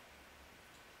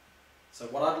 So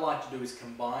what I'd like to do is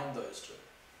combine those two.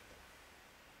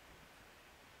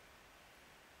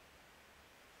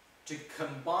 To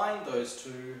combine those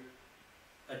two,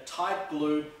 a tight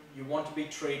glute, you want to be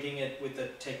treating it with a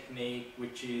technique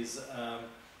which is a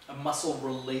muscle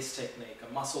release technique,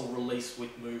 a muscle release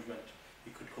with movement,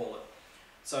 you could call it.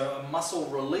 So a muscle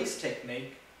release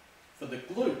technique for the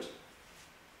glute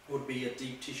would be a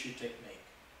deep tissue technique.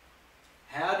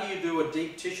 How do you do a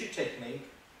deep tissue technique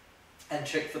and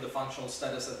check for the functional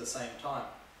status at the same time?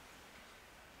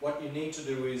 What you need to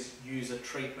do is use a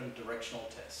treatment directional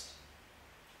test.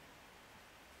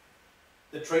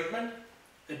 The treatment,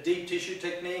 a deep tissue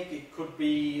technique, it could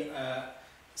be,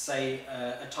 say,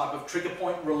 a type of trigger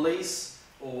point release,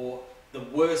 or the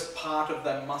worst part of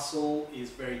that muscle is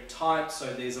very tight, so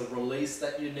there's a release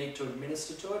that you need to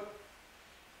administer to it.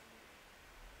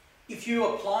 If you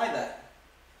apply that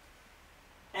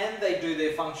and they do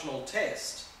their functional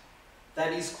test,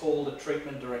 that is called a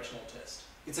treatment directional test.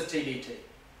 It's a TDT.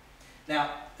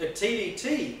 Now, a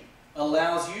TDT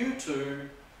allows you to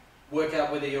work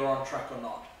out whether you're on track or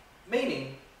not.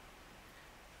 Meaning,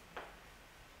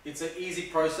 it's an easy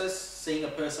process seeing a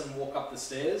person walk up the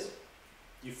stairs.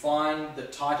 You find the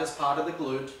tightest part of the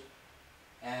glute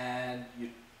and you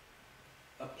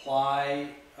apply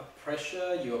a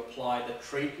pressure, you apply the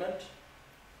treatment,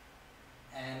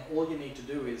 and all you need to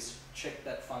do is check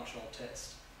that functional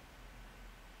test.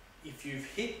 If you've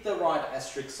hit the right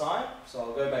asterisk sign, so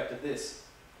I'll go back to this.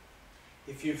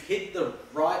 If you've hit the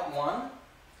right one,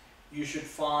 you should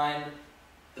find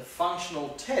the functional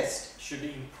test should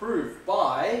improve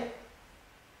by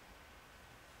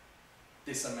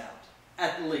this amount,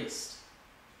 at least.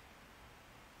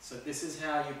 So this is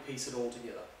how you piece it all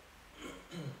together.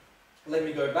 Let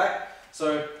me go back.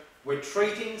 So we're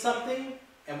treating something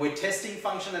and we're testing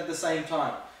function at the same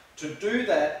time. To do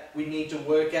that, we need to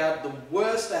work out the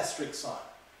worst asterisk sign.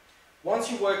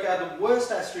 Once you work out the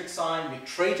worst asterisk sign, you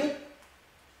treat it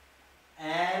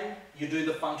and you do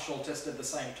the functional test at the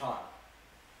same time.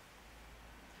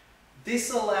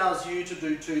 This allows you to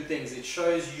do 2 things. It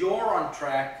shows you're on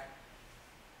track,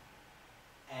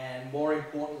 and more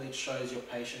importantly, it shows your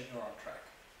patient you're on track.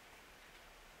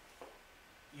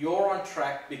 You're on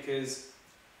track because,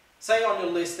 say on your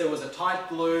list there was a tight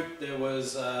glute, there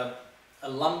was a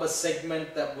lumbar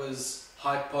segment that was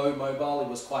hypomobile, it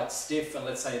was quite stiff, and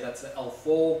let's say that's an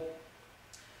L4.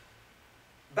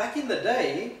 Back in the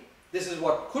day, this is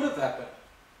what could have happened.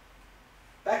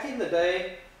 Back in the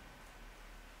day,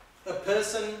 a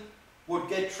person would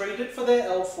get treated for their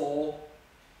L4,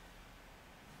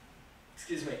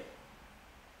 excuse me,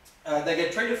 they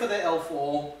get treated for their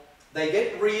L4, they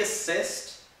get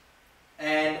reassessed,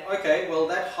 and okay, well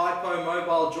that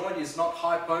hypomobile joint is not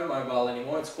hypomobile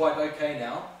anymore, it's quite okay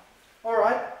now.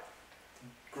 Alright,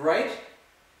 great,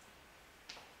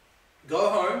 go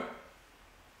home.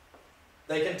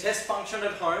 They can test function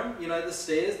at home, you know, the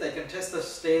stairs, they can test the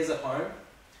stairs at home.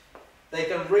 They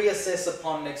can reassess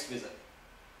upon next visit.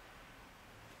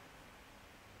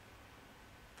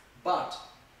 But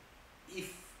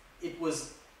if it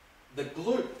was the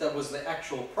glute that was the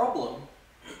actual problem,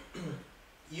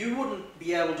 you wouldn't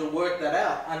be able to work that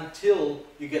out until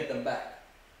you get them back.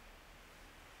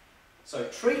 So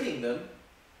treating them,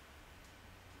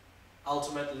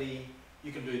 ultimately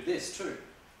you can do this too.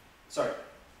 Sorry,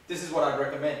 this is what I'd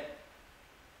recommend.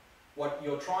 What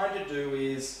you're trying to do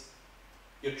is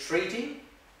you're treating,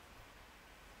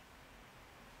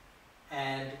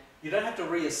 and you don't have to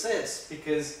reassess,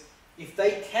 because if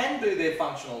they can do their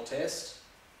functional test,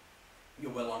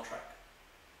 you're well on track.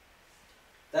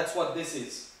 That's what this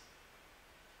is.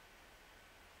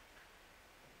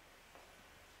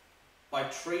 By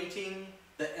treating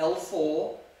the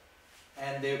L4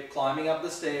 and they're climbing up the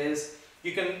stairs,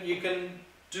 you can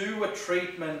do a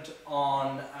treatment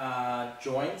on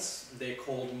joints. They're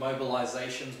called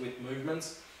mobilizations with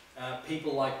movements.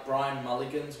 People like Brian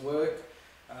Mulligan's work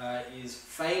is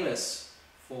famous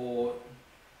for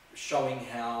showing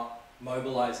how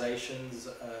mobilizations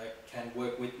can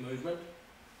work with movement.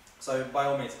 So by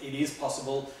all means, it is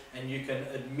possible, and you can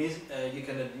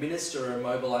administer a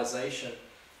mobilization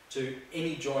to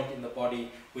any joint in the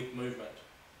body with movement.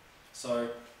 So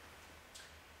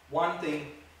one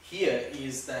thing here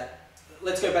is that,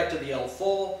 let's go back to the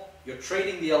L4. You're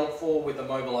treating the L4 with a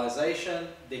mobilization,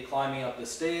 they're climbing up the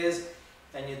stairs,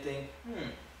 and you think,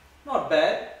 not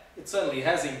bad, it certainly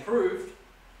has improved,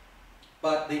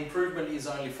 but the improvement is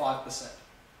only 5%.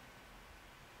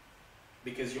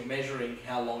 Because you're measuring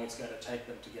how long it's going to take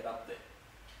them to get up there.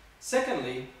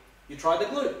 Secondly, you try the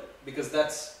glute, because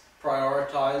that's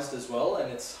prioritized as well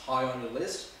and it's high on your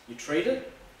list. You treat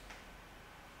it,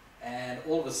 and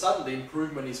all of a sudden the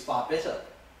improvement is far better,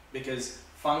 because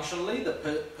functionally the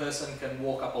person can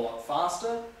walk up a lot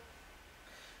faster,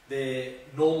 their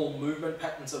normal movement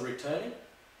patterns are returning,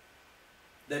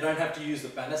 they don't have to use the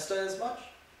banister as much.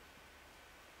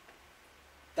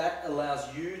 That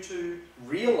allows you to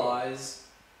realize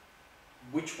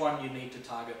which one you need to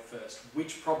target first,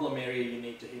 which problem area you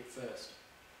need to hit first.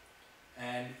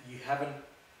 And you haven't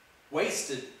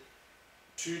wasted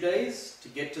 2 days to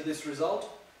get to this result,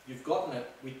 you've gotten it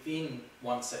within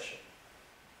one session.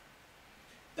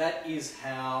 That is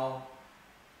how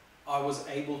I was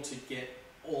able to get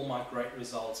all my great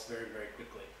results very, very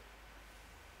quickly.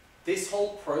 This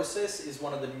whole process is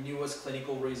one of the newest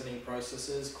clinical reasoning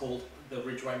processes called the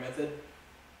Ridgway method.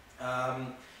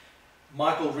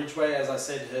 Michael Ridgway, as I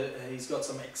said, he's got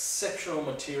some exceptional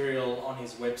material on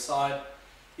his website.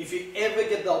 If you ever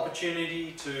get the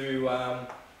opportunity to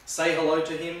say hello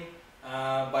to him,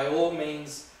 by all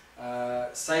means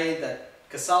say that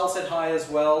Kusal said hi as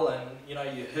well, and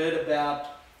you heard about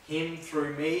him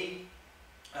through me.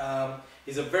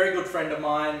 He's a very good friend of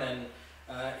mine, and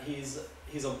he's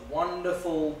a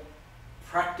wonderful,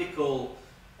 practical,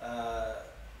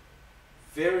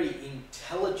 very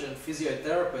intelligent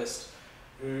physiotherapist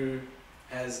who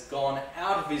has gone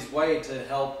out of his way to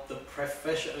help the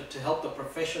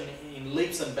profession in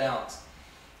leaps and bounds.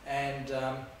 And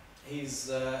his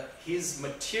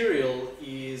material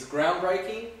is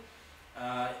groundbreaking.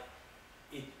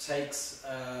 It takes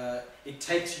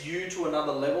you to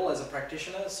another level as a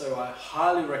practitioner, so I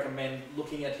highly recommend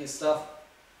looking at his stuff.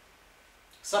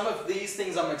 Some of these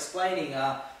things I'm explaining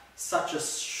are such a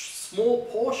small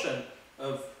portion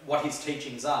of what his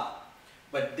teachings are,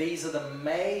 but these are the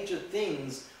major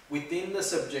things within the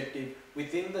subjective,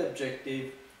 within the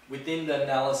objective, within the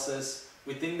analysis,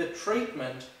 within the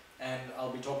treatment, and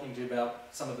I'll be talking to you about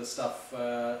some of the stuff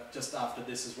just after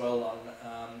this as well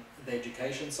on the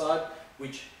education side,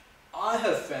 which I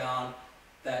have found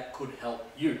that could help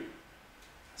you.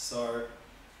 So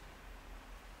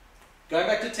going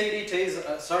back to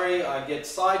TDTs, sorry, I get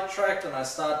sidetracked and I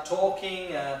start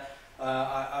talking.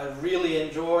 I really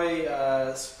enjoy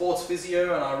sports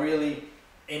physio, and I really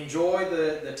enjoy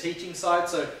the teaching side.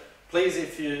 So please,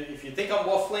 if you think I'm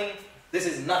waffling, this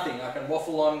is nothing. I can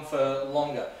waffle on for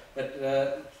longer. But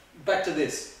back to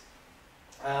this.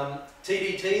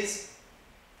 TDTs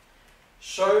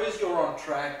shows you're on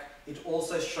track. It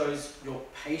also shows your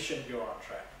patient you're on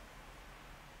track.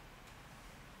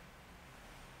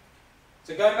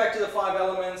 So going back to the 5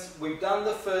 elements, we've done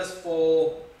the first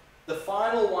 4. The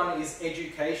final one is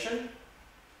education.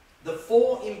 The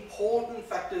 4 important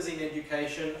factors in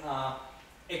education are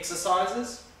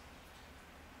exercises,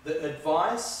 the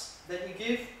advice that you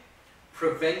give,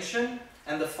 prevention,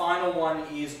 and the final one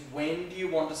is when do you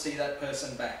want to see that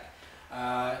person back.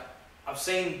 I've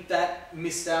seen that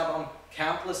missed out on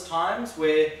countless times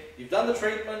where you've done the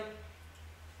treatment,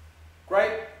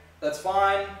 great, that's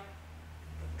fine,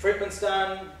 treatment's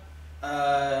done,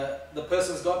 the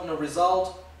person's gotten a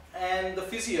result, and the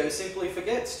physio simply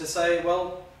forgets to say,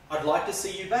 well, I'd like to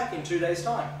see you back in 2 days'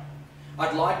 time.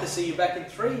 I'd like to see you back in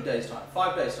 3 days' time,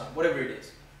 5 days' time, whatever it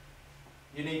is.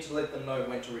 you need to let them know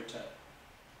when to return.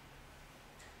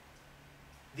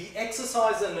 The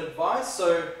exercise and advice,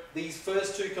 so these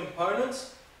first two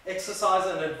components, exercise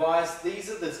and advice, these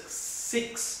are the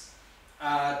 6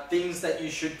 things that you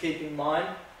should keep in mind.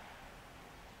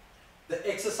 The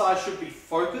exercise should be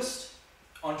focused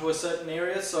onto a certain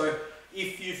area. So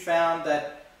if you found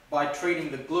that by treating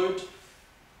the glute,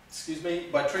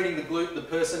 the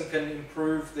person can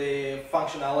improve their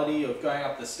functionality of going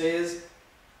up the stairs,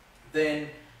 then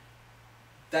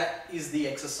that is the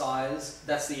exercise,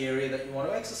 that's the area that you want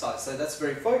to exercise. So that's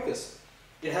very focused.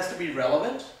 It has to be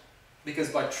relevant, because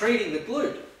by treating the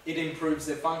glute, it improves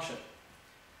their function.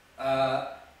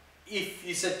 If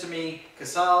you said to me,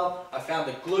 Kusal, I found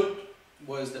the glute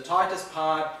was the tightest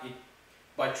part,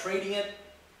 by treating it,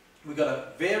 we got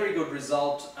a very good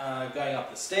result going up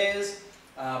the stairs,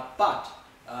 but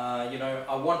you know,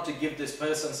 I want to give this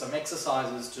person some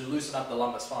exercises to loosen up the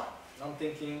lumbar spine. I'm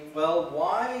thinking, well,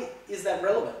 why is that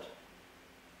relevant?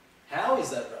 How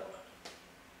is that relevant?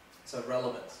 So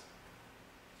relevance.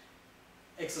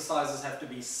 Exercises have to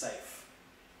be safe.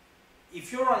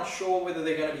 If you're unsure whether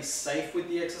they're going to be safe with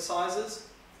the exercises,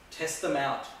 test them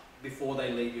out before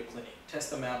they leave your clinic. Test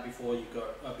them out before you go,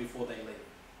 before they leave.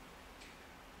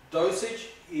 Dosage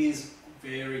is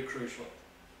very crucial.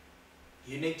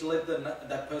 You need to let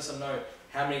that person know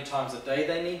how many times a day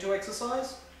they need to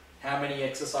exercise, how many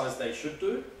exercises they should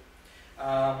do.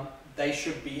 They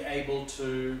should be able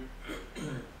to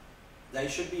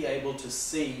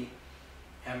see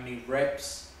how many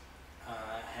reps,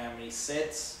 how many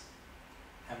sets,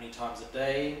 how many times a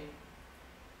day.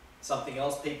 Something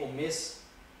else people miss.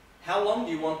 How long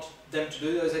do you want them to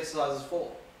do those exercises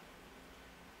for?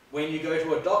 When you go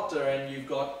to a doctor and you've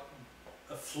got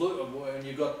a flu, and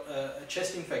you've got a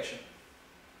chest infection,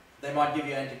 they might give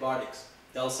you antibiotics.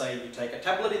 They'll say you take a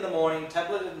tablet in the morning,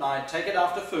 tablet at night, take it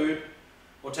after food,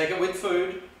 or take it with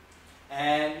food,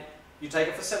 and you take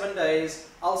it for 7 days.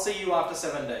 I'll see you after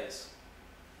 7 days.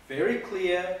 Very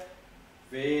clear,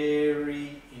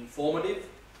 very informative,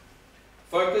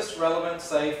 focused, relevant,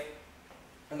 safe,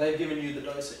 and they've given you the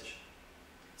dosage.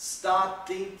 Start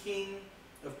thinking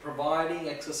of providing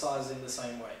exercise in the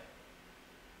same way.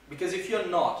 Because if you're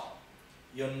not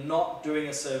doing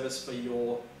a service for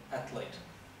your athlete.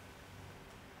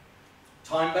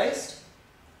 Time-based,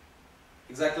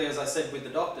 exactly as I said with the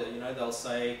doctor, you know, they'll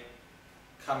say,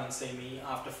 come and see me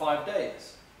after 5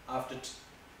 days, after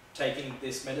taking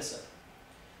this medicine.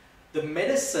 The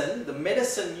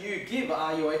medicine you give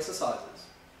are your exercises.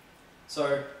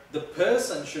 So the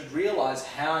person should realize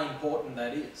how important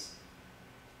that is.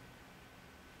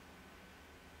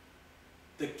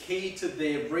 The key to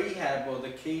their rehab or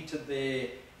the key to their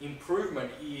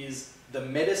improvement is the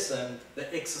medicine,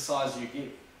 the exercise you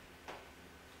give.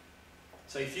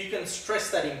 So if you can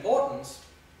stress that importance,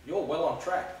 you're well on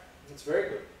track. It's very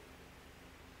good.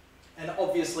 And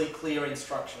obviously clear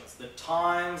instructions. The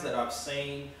times that I've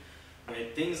seen where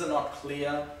things are not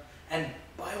clear, and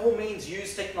by all means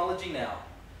use technology now.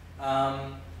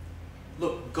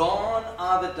 Look, gone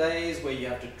are the days where you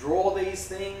have to draw these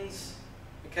things,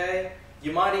 okay?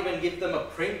 You might even give them a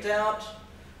printout,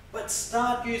 but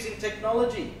start using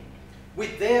technology.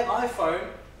 With their iPhone,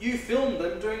 you film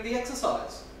them doing the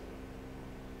exercise.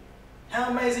 How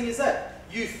amazing is that?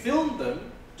 You film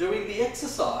them doing the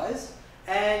exercise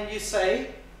and you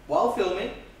say, while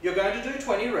filming, you're going to do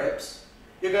 20 reps,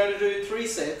 you're going to do 3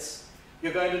 sets,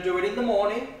 you're going to do it in the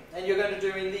morning and you're going to do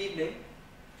it in the evening.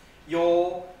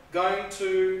 You're going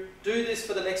to do this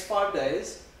for the next 5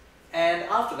 days, and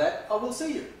after that, I will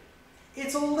see you.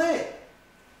 It's all there.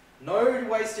 No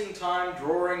wasting time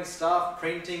drawing stuff,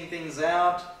 printing things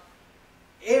out,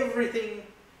 everything.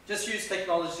 Just use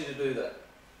technology to do that.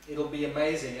 It'll be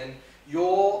amazing, and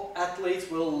your athletes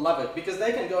will love it because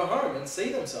they can go home and see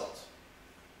themselves.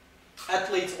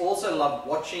 Athletes also love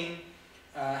watching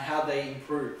how they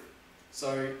improve.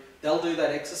 So they'll do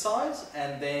that exercise,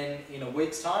 and then in a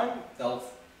week's time,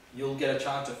 you'll get a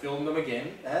chance to film them again,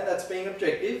 and that's being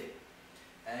objective,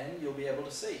 and you'll be able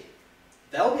to see.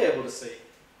 They'll be able to see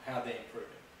how they're improving.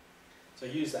 So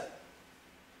use that.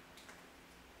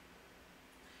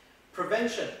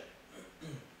 Prevention.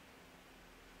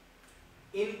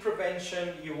 In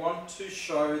prevention, you want to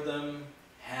show them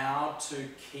how to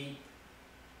keep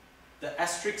the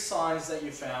asterisk signs that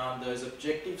you found, those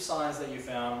objective signs that you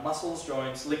found, muscles,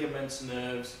 joints, ligaments,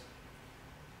 nerves,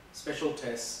 special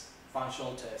tests,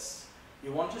 functional tests.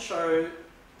 You want to show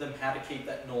them how to keep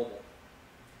that normal.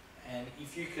 And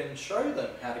if you can show them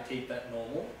how to keep that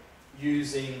normal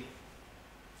using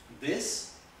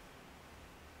this,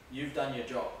 you've done your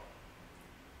job.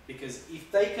 Because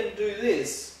if they can do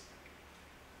this,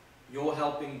 you're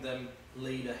helping them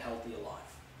lead a healthier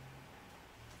life.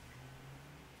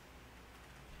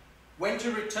 When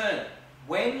to return?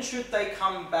 When should they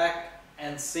come back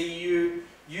and see you?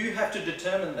 You have to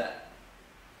determine that.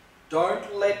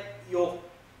 Don't let your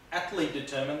athlete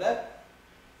determine that.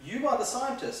 You are the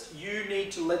scientist. You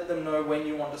need to let them know when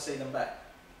you want to see them back.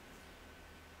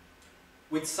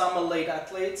 With some elite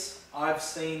athletes, I've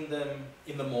seen them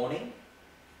in the morning.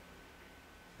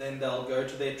 Then they'll go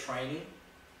to their training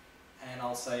and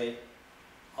I'll say,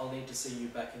 I'll need to see you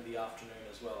back in the afternoon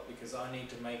as well, because I need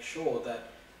to make sure that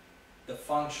the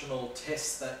functional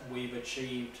tests that we've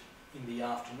achieved in the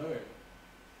afternoon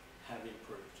have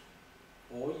improved.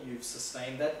 Or you've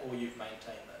sustained that, or you've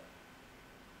maintained that.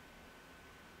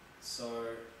 So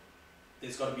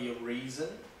there's got to be a reason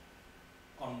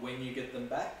on when you get them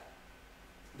back.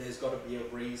 There's got to be a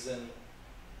reason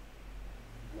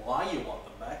why you want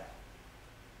them back.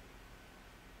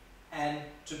 And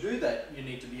to do that, you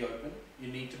need to be open, you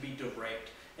need to be direct,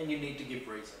 and you need to give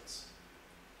reasons.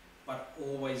 But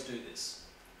always do this.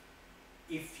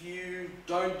 If you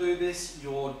don't do this,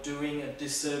 you're doing a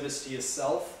disservice to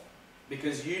yourself,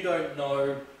 because you don't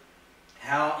know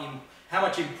how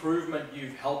much improvement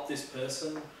you've helped this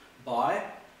person by.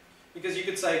 Because you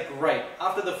could say, great,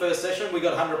 after the first session we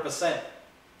got 100%.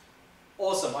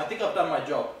 Awesome, I think I've done my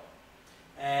job.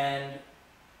 And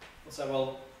I'll say,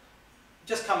 well,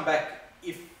 just come back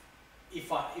if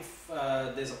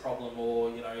there's a problem, or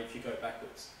if you go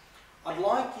backwards. I'd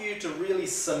like you to really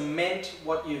cement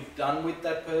what you've done with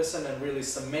that person and really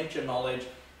cement your knowledge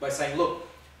by saying, look,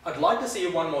 I'd like to see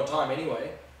you one more time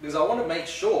anyway, because I want to make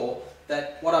sure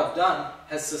that what I've done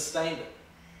has sustained it.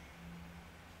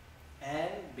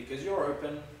 And because you're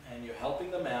open and you're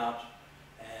helping them out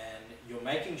and you're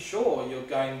making sure you're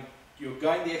going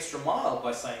the extra mile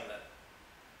by saying that,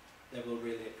 they will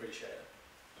really appreciate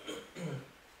it.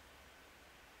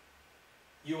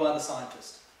 You are the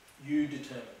scientist. You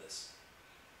determine this.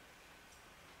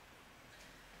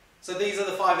 So these are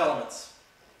the 5 elements.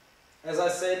 As I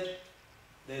said,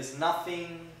 there's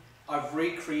nothing I've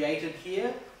recreated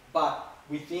here, but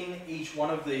within each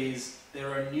one of these,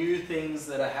 there are new things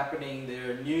that are happening.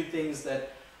 There are new things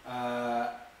that are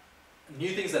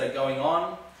going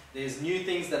on. There's new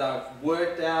things that I've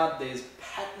worked out. There's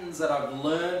patterns that I've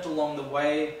learned along the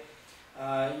way.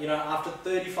 After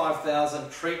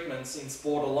 35,000 treatments in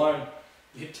sport alone,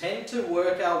 you tend to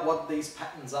work out what these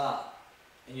patterns are.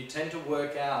 And you tend to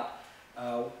work out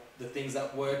the things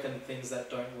that work and the things that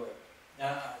don't work.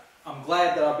 I'm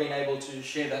glad that I've been able to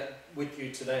share that with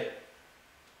you today.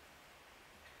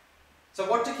 So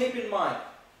what to keep in mind?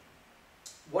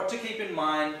 What to keep in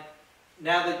mind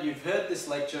now that you've heard this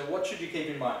lecture, what should you keep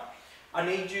in mind? I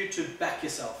need you to back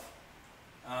yourself.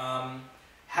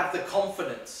 Have the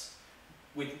confidence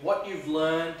with what you've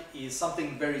learned is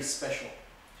something very special.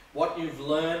 What you've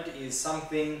learned is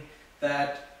something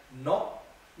that not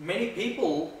many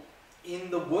people in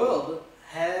the world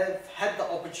have had the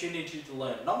opportunity to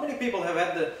learn. Not many people have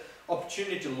had the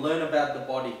opportunity to learn about the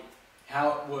body, how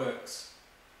it works.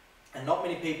 And not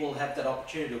many people have that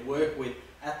opportunity to work with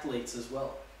athletes as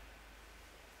well.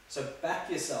 So back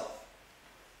yourself.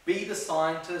 Be the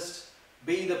scientist.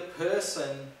 Be the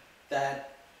person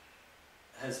that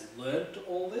has learned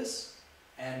all this,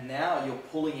 and now you're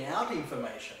pulling out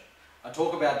information. I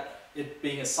talk about it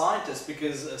being a scientist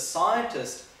because a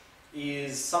scientist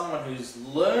is someone who's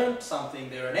learned something,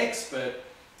 they're an expert,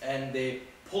 and they're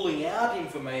pulling out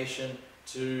information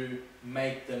to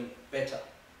make them better.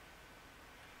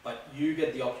 But you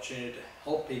get the opportunity to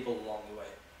help people along the way.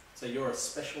 So you're a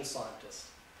special scientist.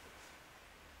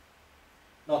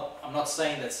 I'm not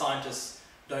saying that scientists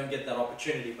don't get that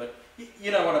opportunity, but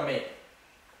you know what I mean.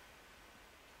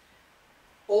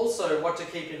 Also, what to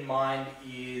keep in mind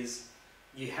is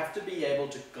you have to be able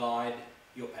to guide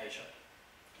your patient.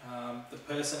 The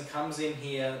person comes in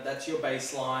here, that's your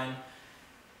baseline.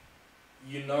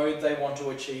 You know they want to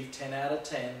achieve 10 out of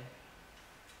 10,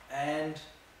 and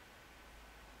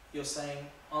you're saying,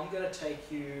 I'm going to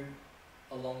take you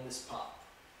along this path.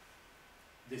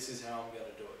 This is how I'm going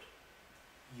to do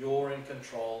it. You're in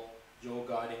control, you're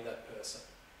guiding that person.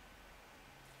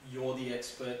 You're the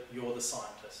expert, you're the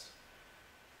scientist.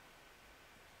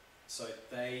 So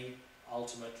they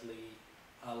ultimately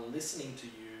are listening to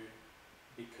you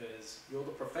because you're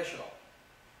the professional.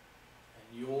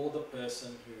 And you're the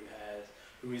person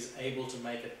who is able to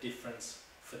make a difference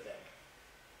for them.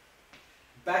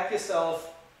 Back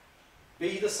yourself,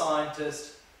 be the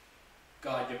scientist,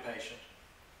 guide your patient.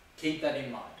 Keep that in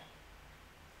mind.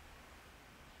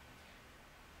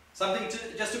 Something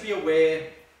just to be aware,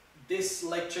 this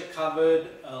lecture covered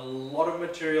a lot of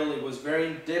material. It was very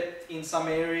in-depth in some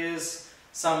areas,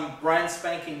 some brand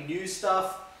spanking new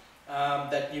stuff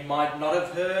that you might not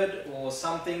have heard, or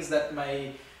some things that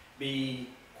may be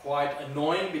quite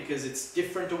annoying because it's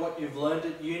different to what you've learned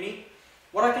at uni.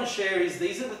 What I can share is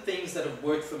these are the things that have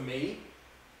worked for me,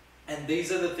 and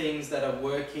these are the things that are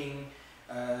working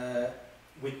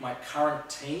with my current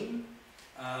team.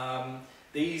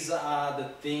 These are the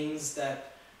things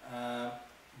that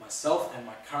myself and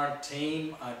my current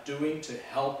team are doing to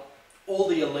help all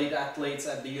the elite athletes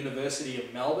at the University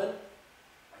of Melbourne.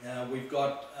 We've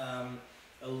got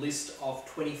a list of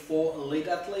 24 elite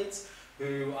athletes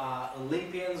who are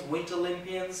Olympians, Winter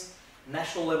Olympians,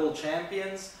 national level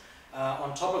champions.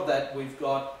 On top of that, we've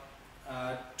got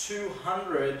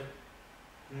 200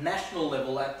 national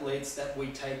level athletes that we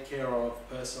take care of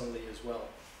personally as well.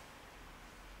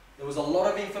 There was a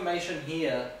lot of information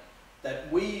here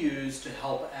that we use to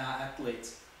help our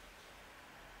athletes.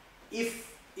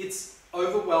 If it's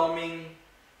overwhelming,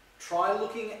 try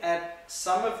looking at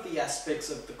some of the aspects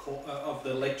of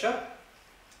the lecture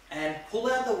and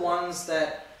pull out the ones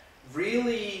that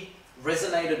really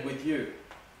resonated with you.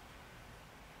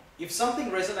 If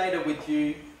something resonated with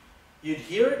you, you'd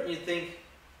hear it and you'd think,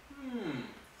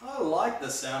 I like the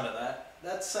sound of that.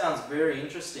 That sounds very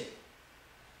interesting.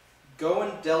 Go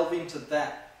and delve into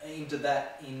that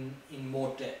in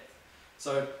more depth.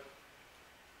 So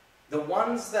the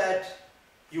ones that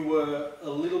you were a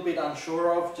little bit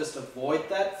unsure of, just avoid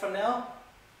that for now.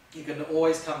 You can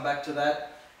always come back to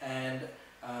that, and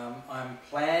I'm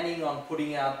planning on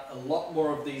putting out a lot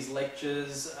more of these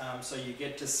lectures, so you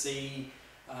get to see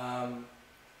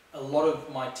a lot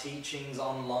of my teachings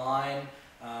online.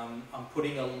 I'm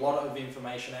putting a lot of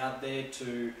information out there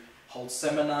to hold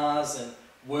seminars and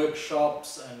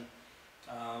workshops, and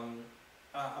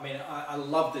I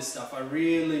love this stuff. I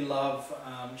really love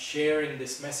sharing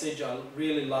this message. I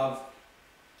really love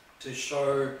to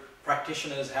show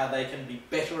practitioners how they can be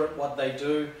better at what they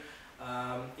do.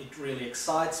 It really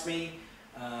excites me.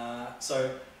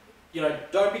 So,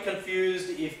 don't be confused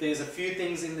if there's a few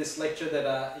things in this lecture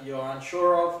that you're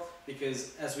unsure of,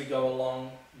 because as we go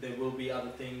along, there will be other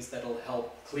things that'll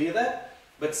help clear that.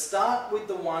 But start with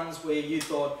the ones where you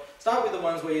thought,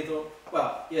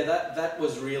 well, yeah, that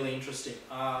was really interesting.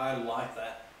 I like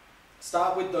that.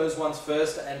 Start with those ones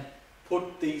first and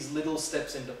put these little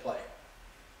steps into play.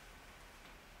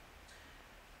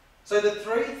 So the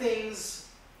three things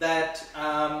that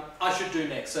I should do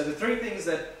next. So the three things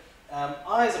that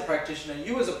I as a practitioner,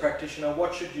 you as a practitioner,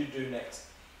 what should you do next?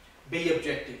 Be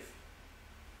objective.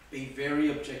 Be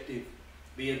very objective.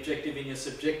 Be objective in your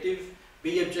subjective.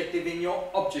 Be objective in your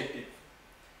objective.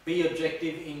 Be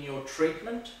objective in your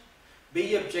treatment.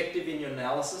 Be objective in your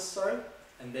analysis,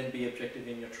 and then be objective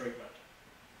in your treatment.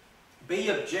 Be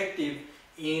objective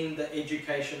in the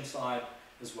education side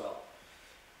as well.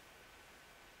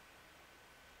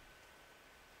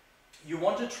 You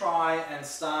want to try and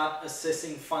start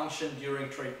assessing function during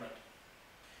treatment.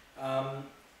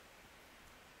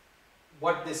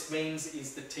 What this means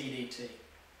is the TDT.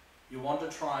 You want to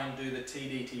try and do the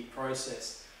TDT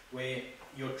process where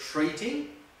you're treating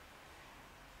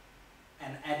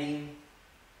and adding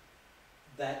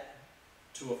that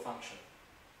to a function.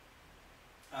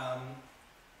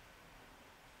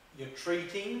 You're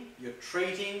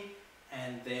treating,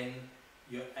 and then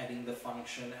you're adding the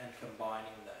function and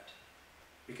combining that.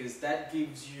 Because that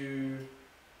gives you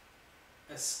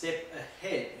a step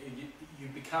ahead. You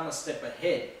become a step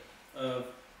ahead of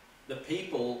the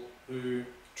people who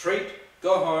treat,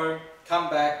 go home, come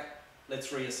back, let's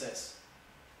reassess.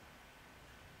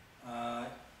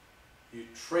 You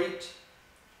treat,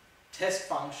 test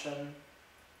function,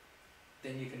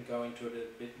 then you can go into it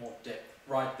a bit more depth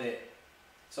right there.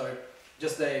 So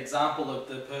just the example of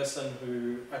the person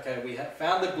who, okay, we have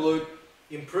found the glute,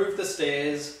 improved the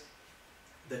stairs.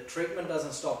 The treatment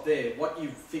doesn't stop there. What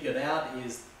you've figured out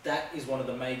is that is one of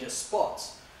the major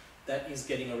spots that is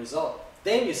getting a result.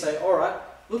 Then you say, all right,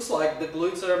 looks like the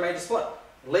glutes are a major spot.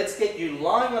 Let's get you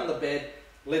lying on the bed.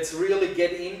 Let's really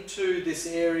get into this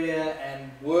area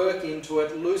and work into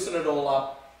it, loosen it all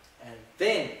up, and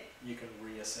then you can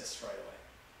reassess straight away.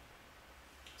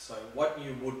 So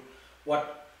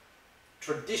what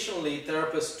traditionally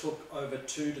therapists took over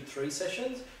 2 to 3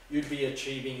 sessions, you'd be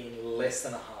achieving in less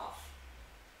than a half.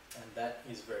 And that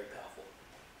is very powerful.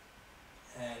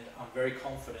 And I'm very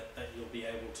confident that you'll be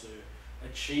able to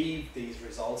achieve these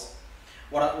results.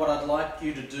 What I'd like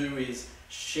you to do is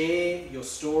share your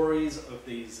stories of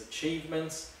these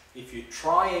achievements. If you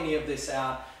try any of this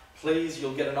out, please,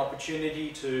 you'll get an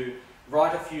opportunity to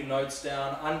write a few notes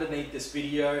down underneath this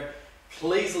video.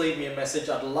 please leave me a message.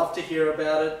 I'd love to hear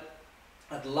about it.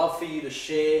 I'd love for you to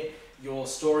share your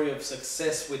story of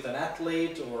success with an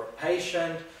athlete or a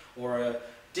patient or a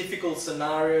difficult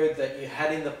scenario that you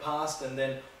had in the past, and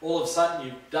then all of a sudden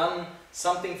you've done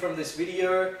something from this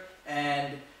video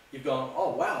and you've gone,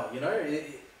 oh wow, you know,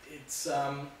 it's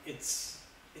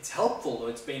helpful, or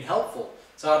it's been helpful.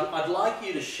 So I'd like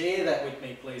you to share that with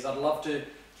me, please. I'd love to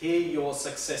hear your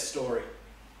success story.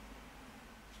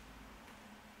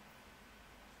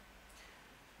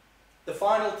 The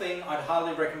final thing I'd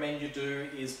highly recommend you do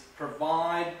is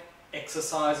provide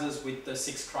exercises with the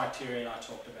 6 criteria I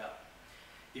talked about.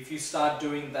 If you start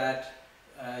doing that,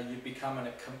 you become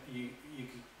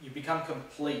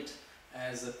complete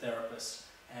as a therapist,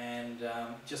 and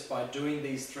just by doing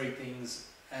these 3 things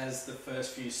as the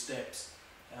first few steps,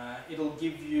 it'll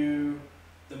give you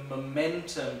the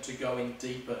momentum to go in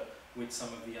deeper with some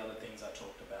of the other things I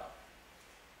talked about.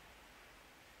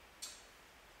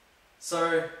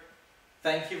 So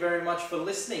thank you very much for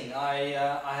listening. I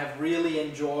have really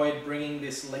enjoyed bringing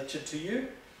this lecture to you.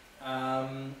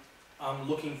 I'm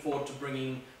looking forward to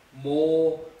bringing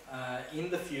more in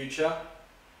the future.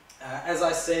 As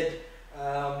I said,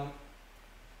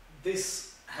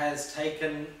 this has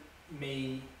taken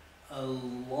me a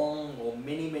long or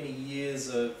many years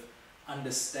of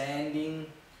understanding,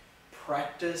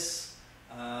 practice,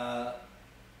 a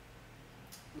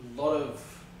lot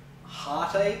of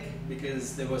heartache,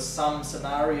 because there were some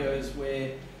scenarios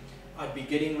where I'd be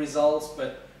getting results,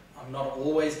 but I'm not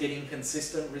always getting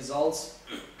consistent results.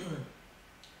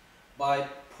 By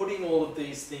putting all of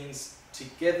these things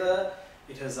together,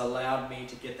 it has allowed me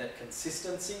to get that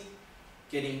consistency,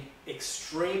 getting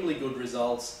extremely good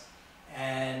results,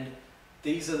 and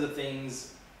these are the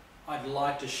things I'd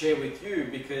like to share with you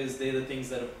because they're the things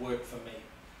that have worked for me.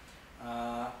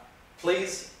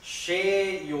 Please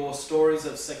share your stories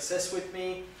of success with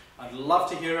me. I'd love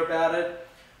to hear about it.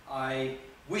 I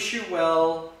wish you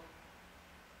well.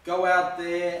 Go out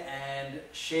there and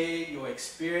share your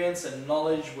experience and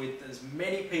knowledge with as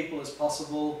many people as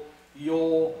possible.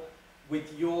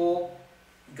 With your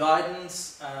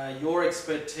guidance, your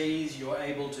expertise, you're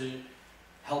able to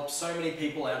help so many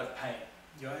people out of pain.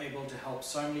 You're able to help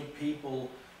so many people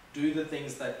do the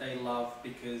things that they love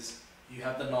because you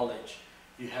have the knowledge,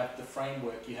 you have the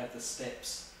framework, you have the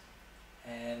steps.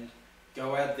 And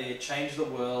go out there, change the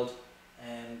world,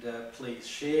 and please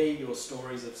share your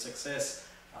stories of success.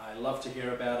 I love to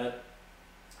hear about it.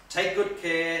 Take good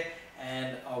care,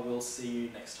 and I will see you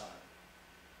next time.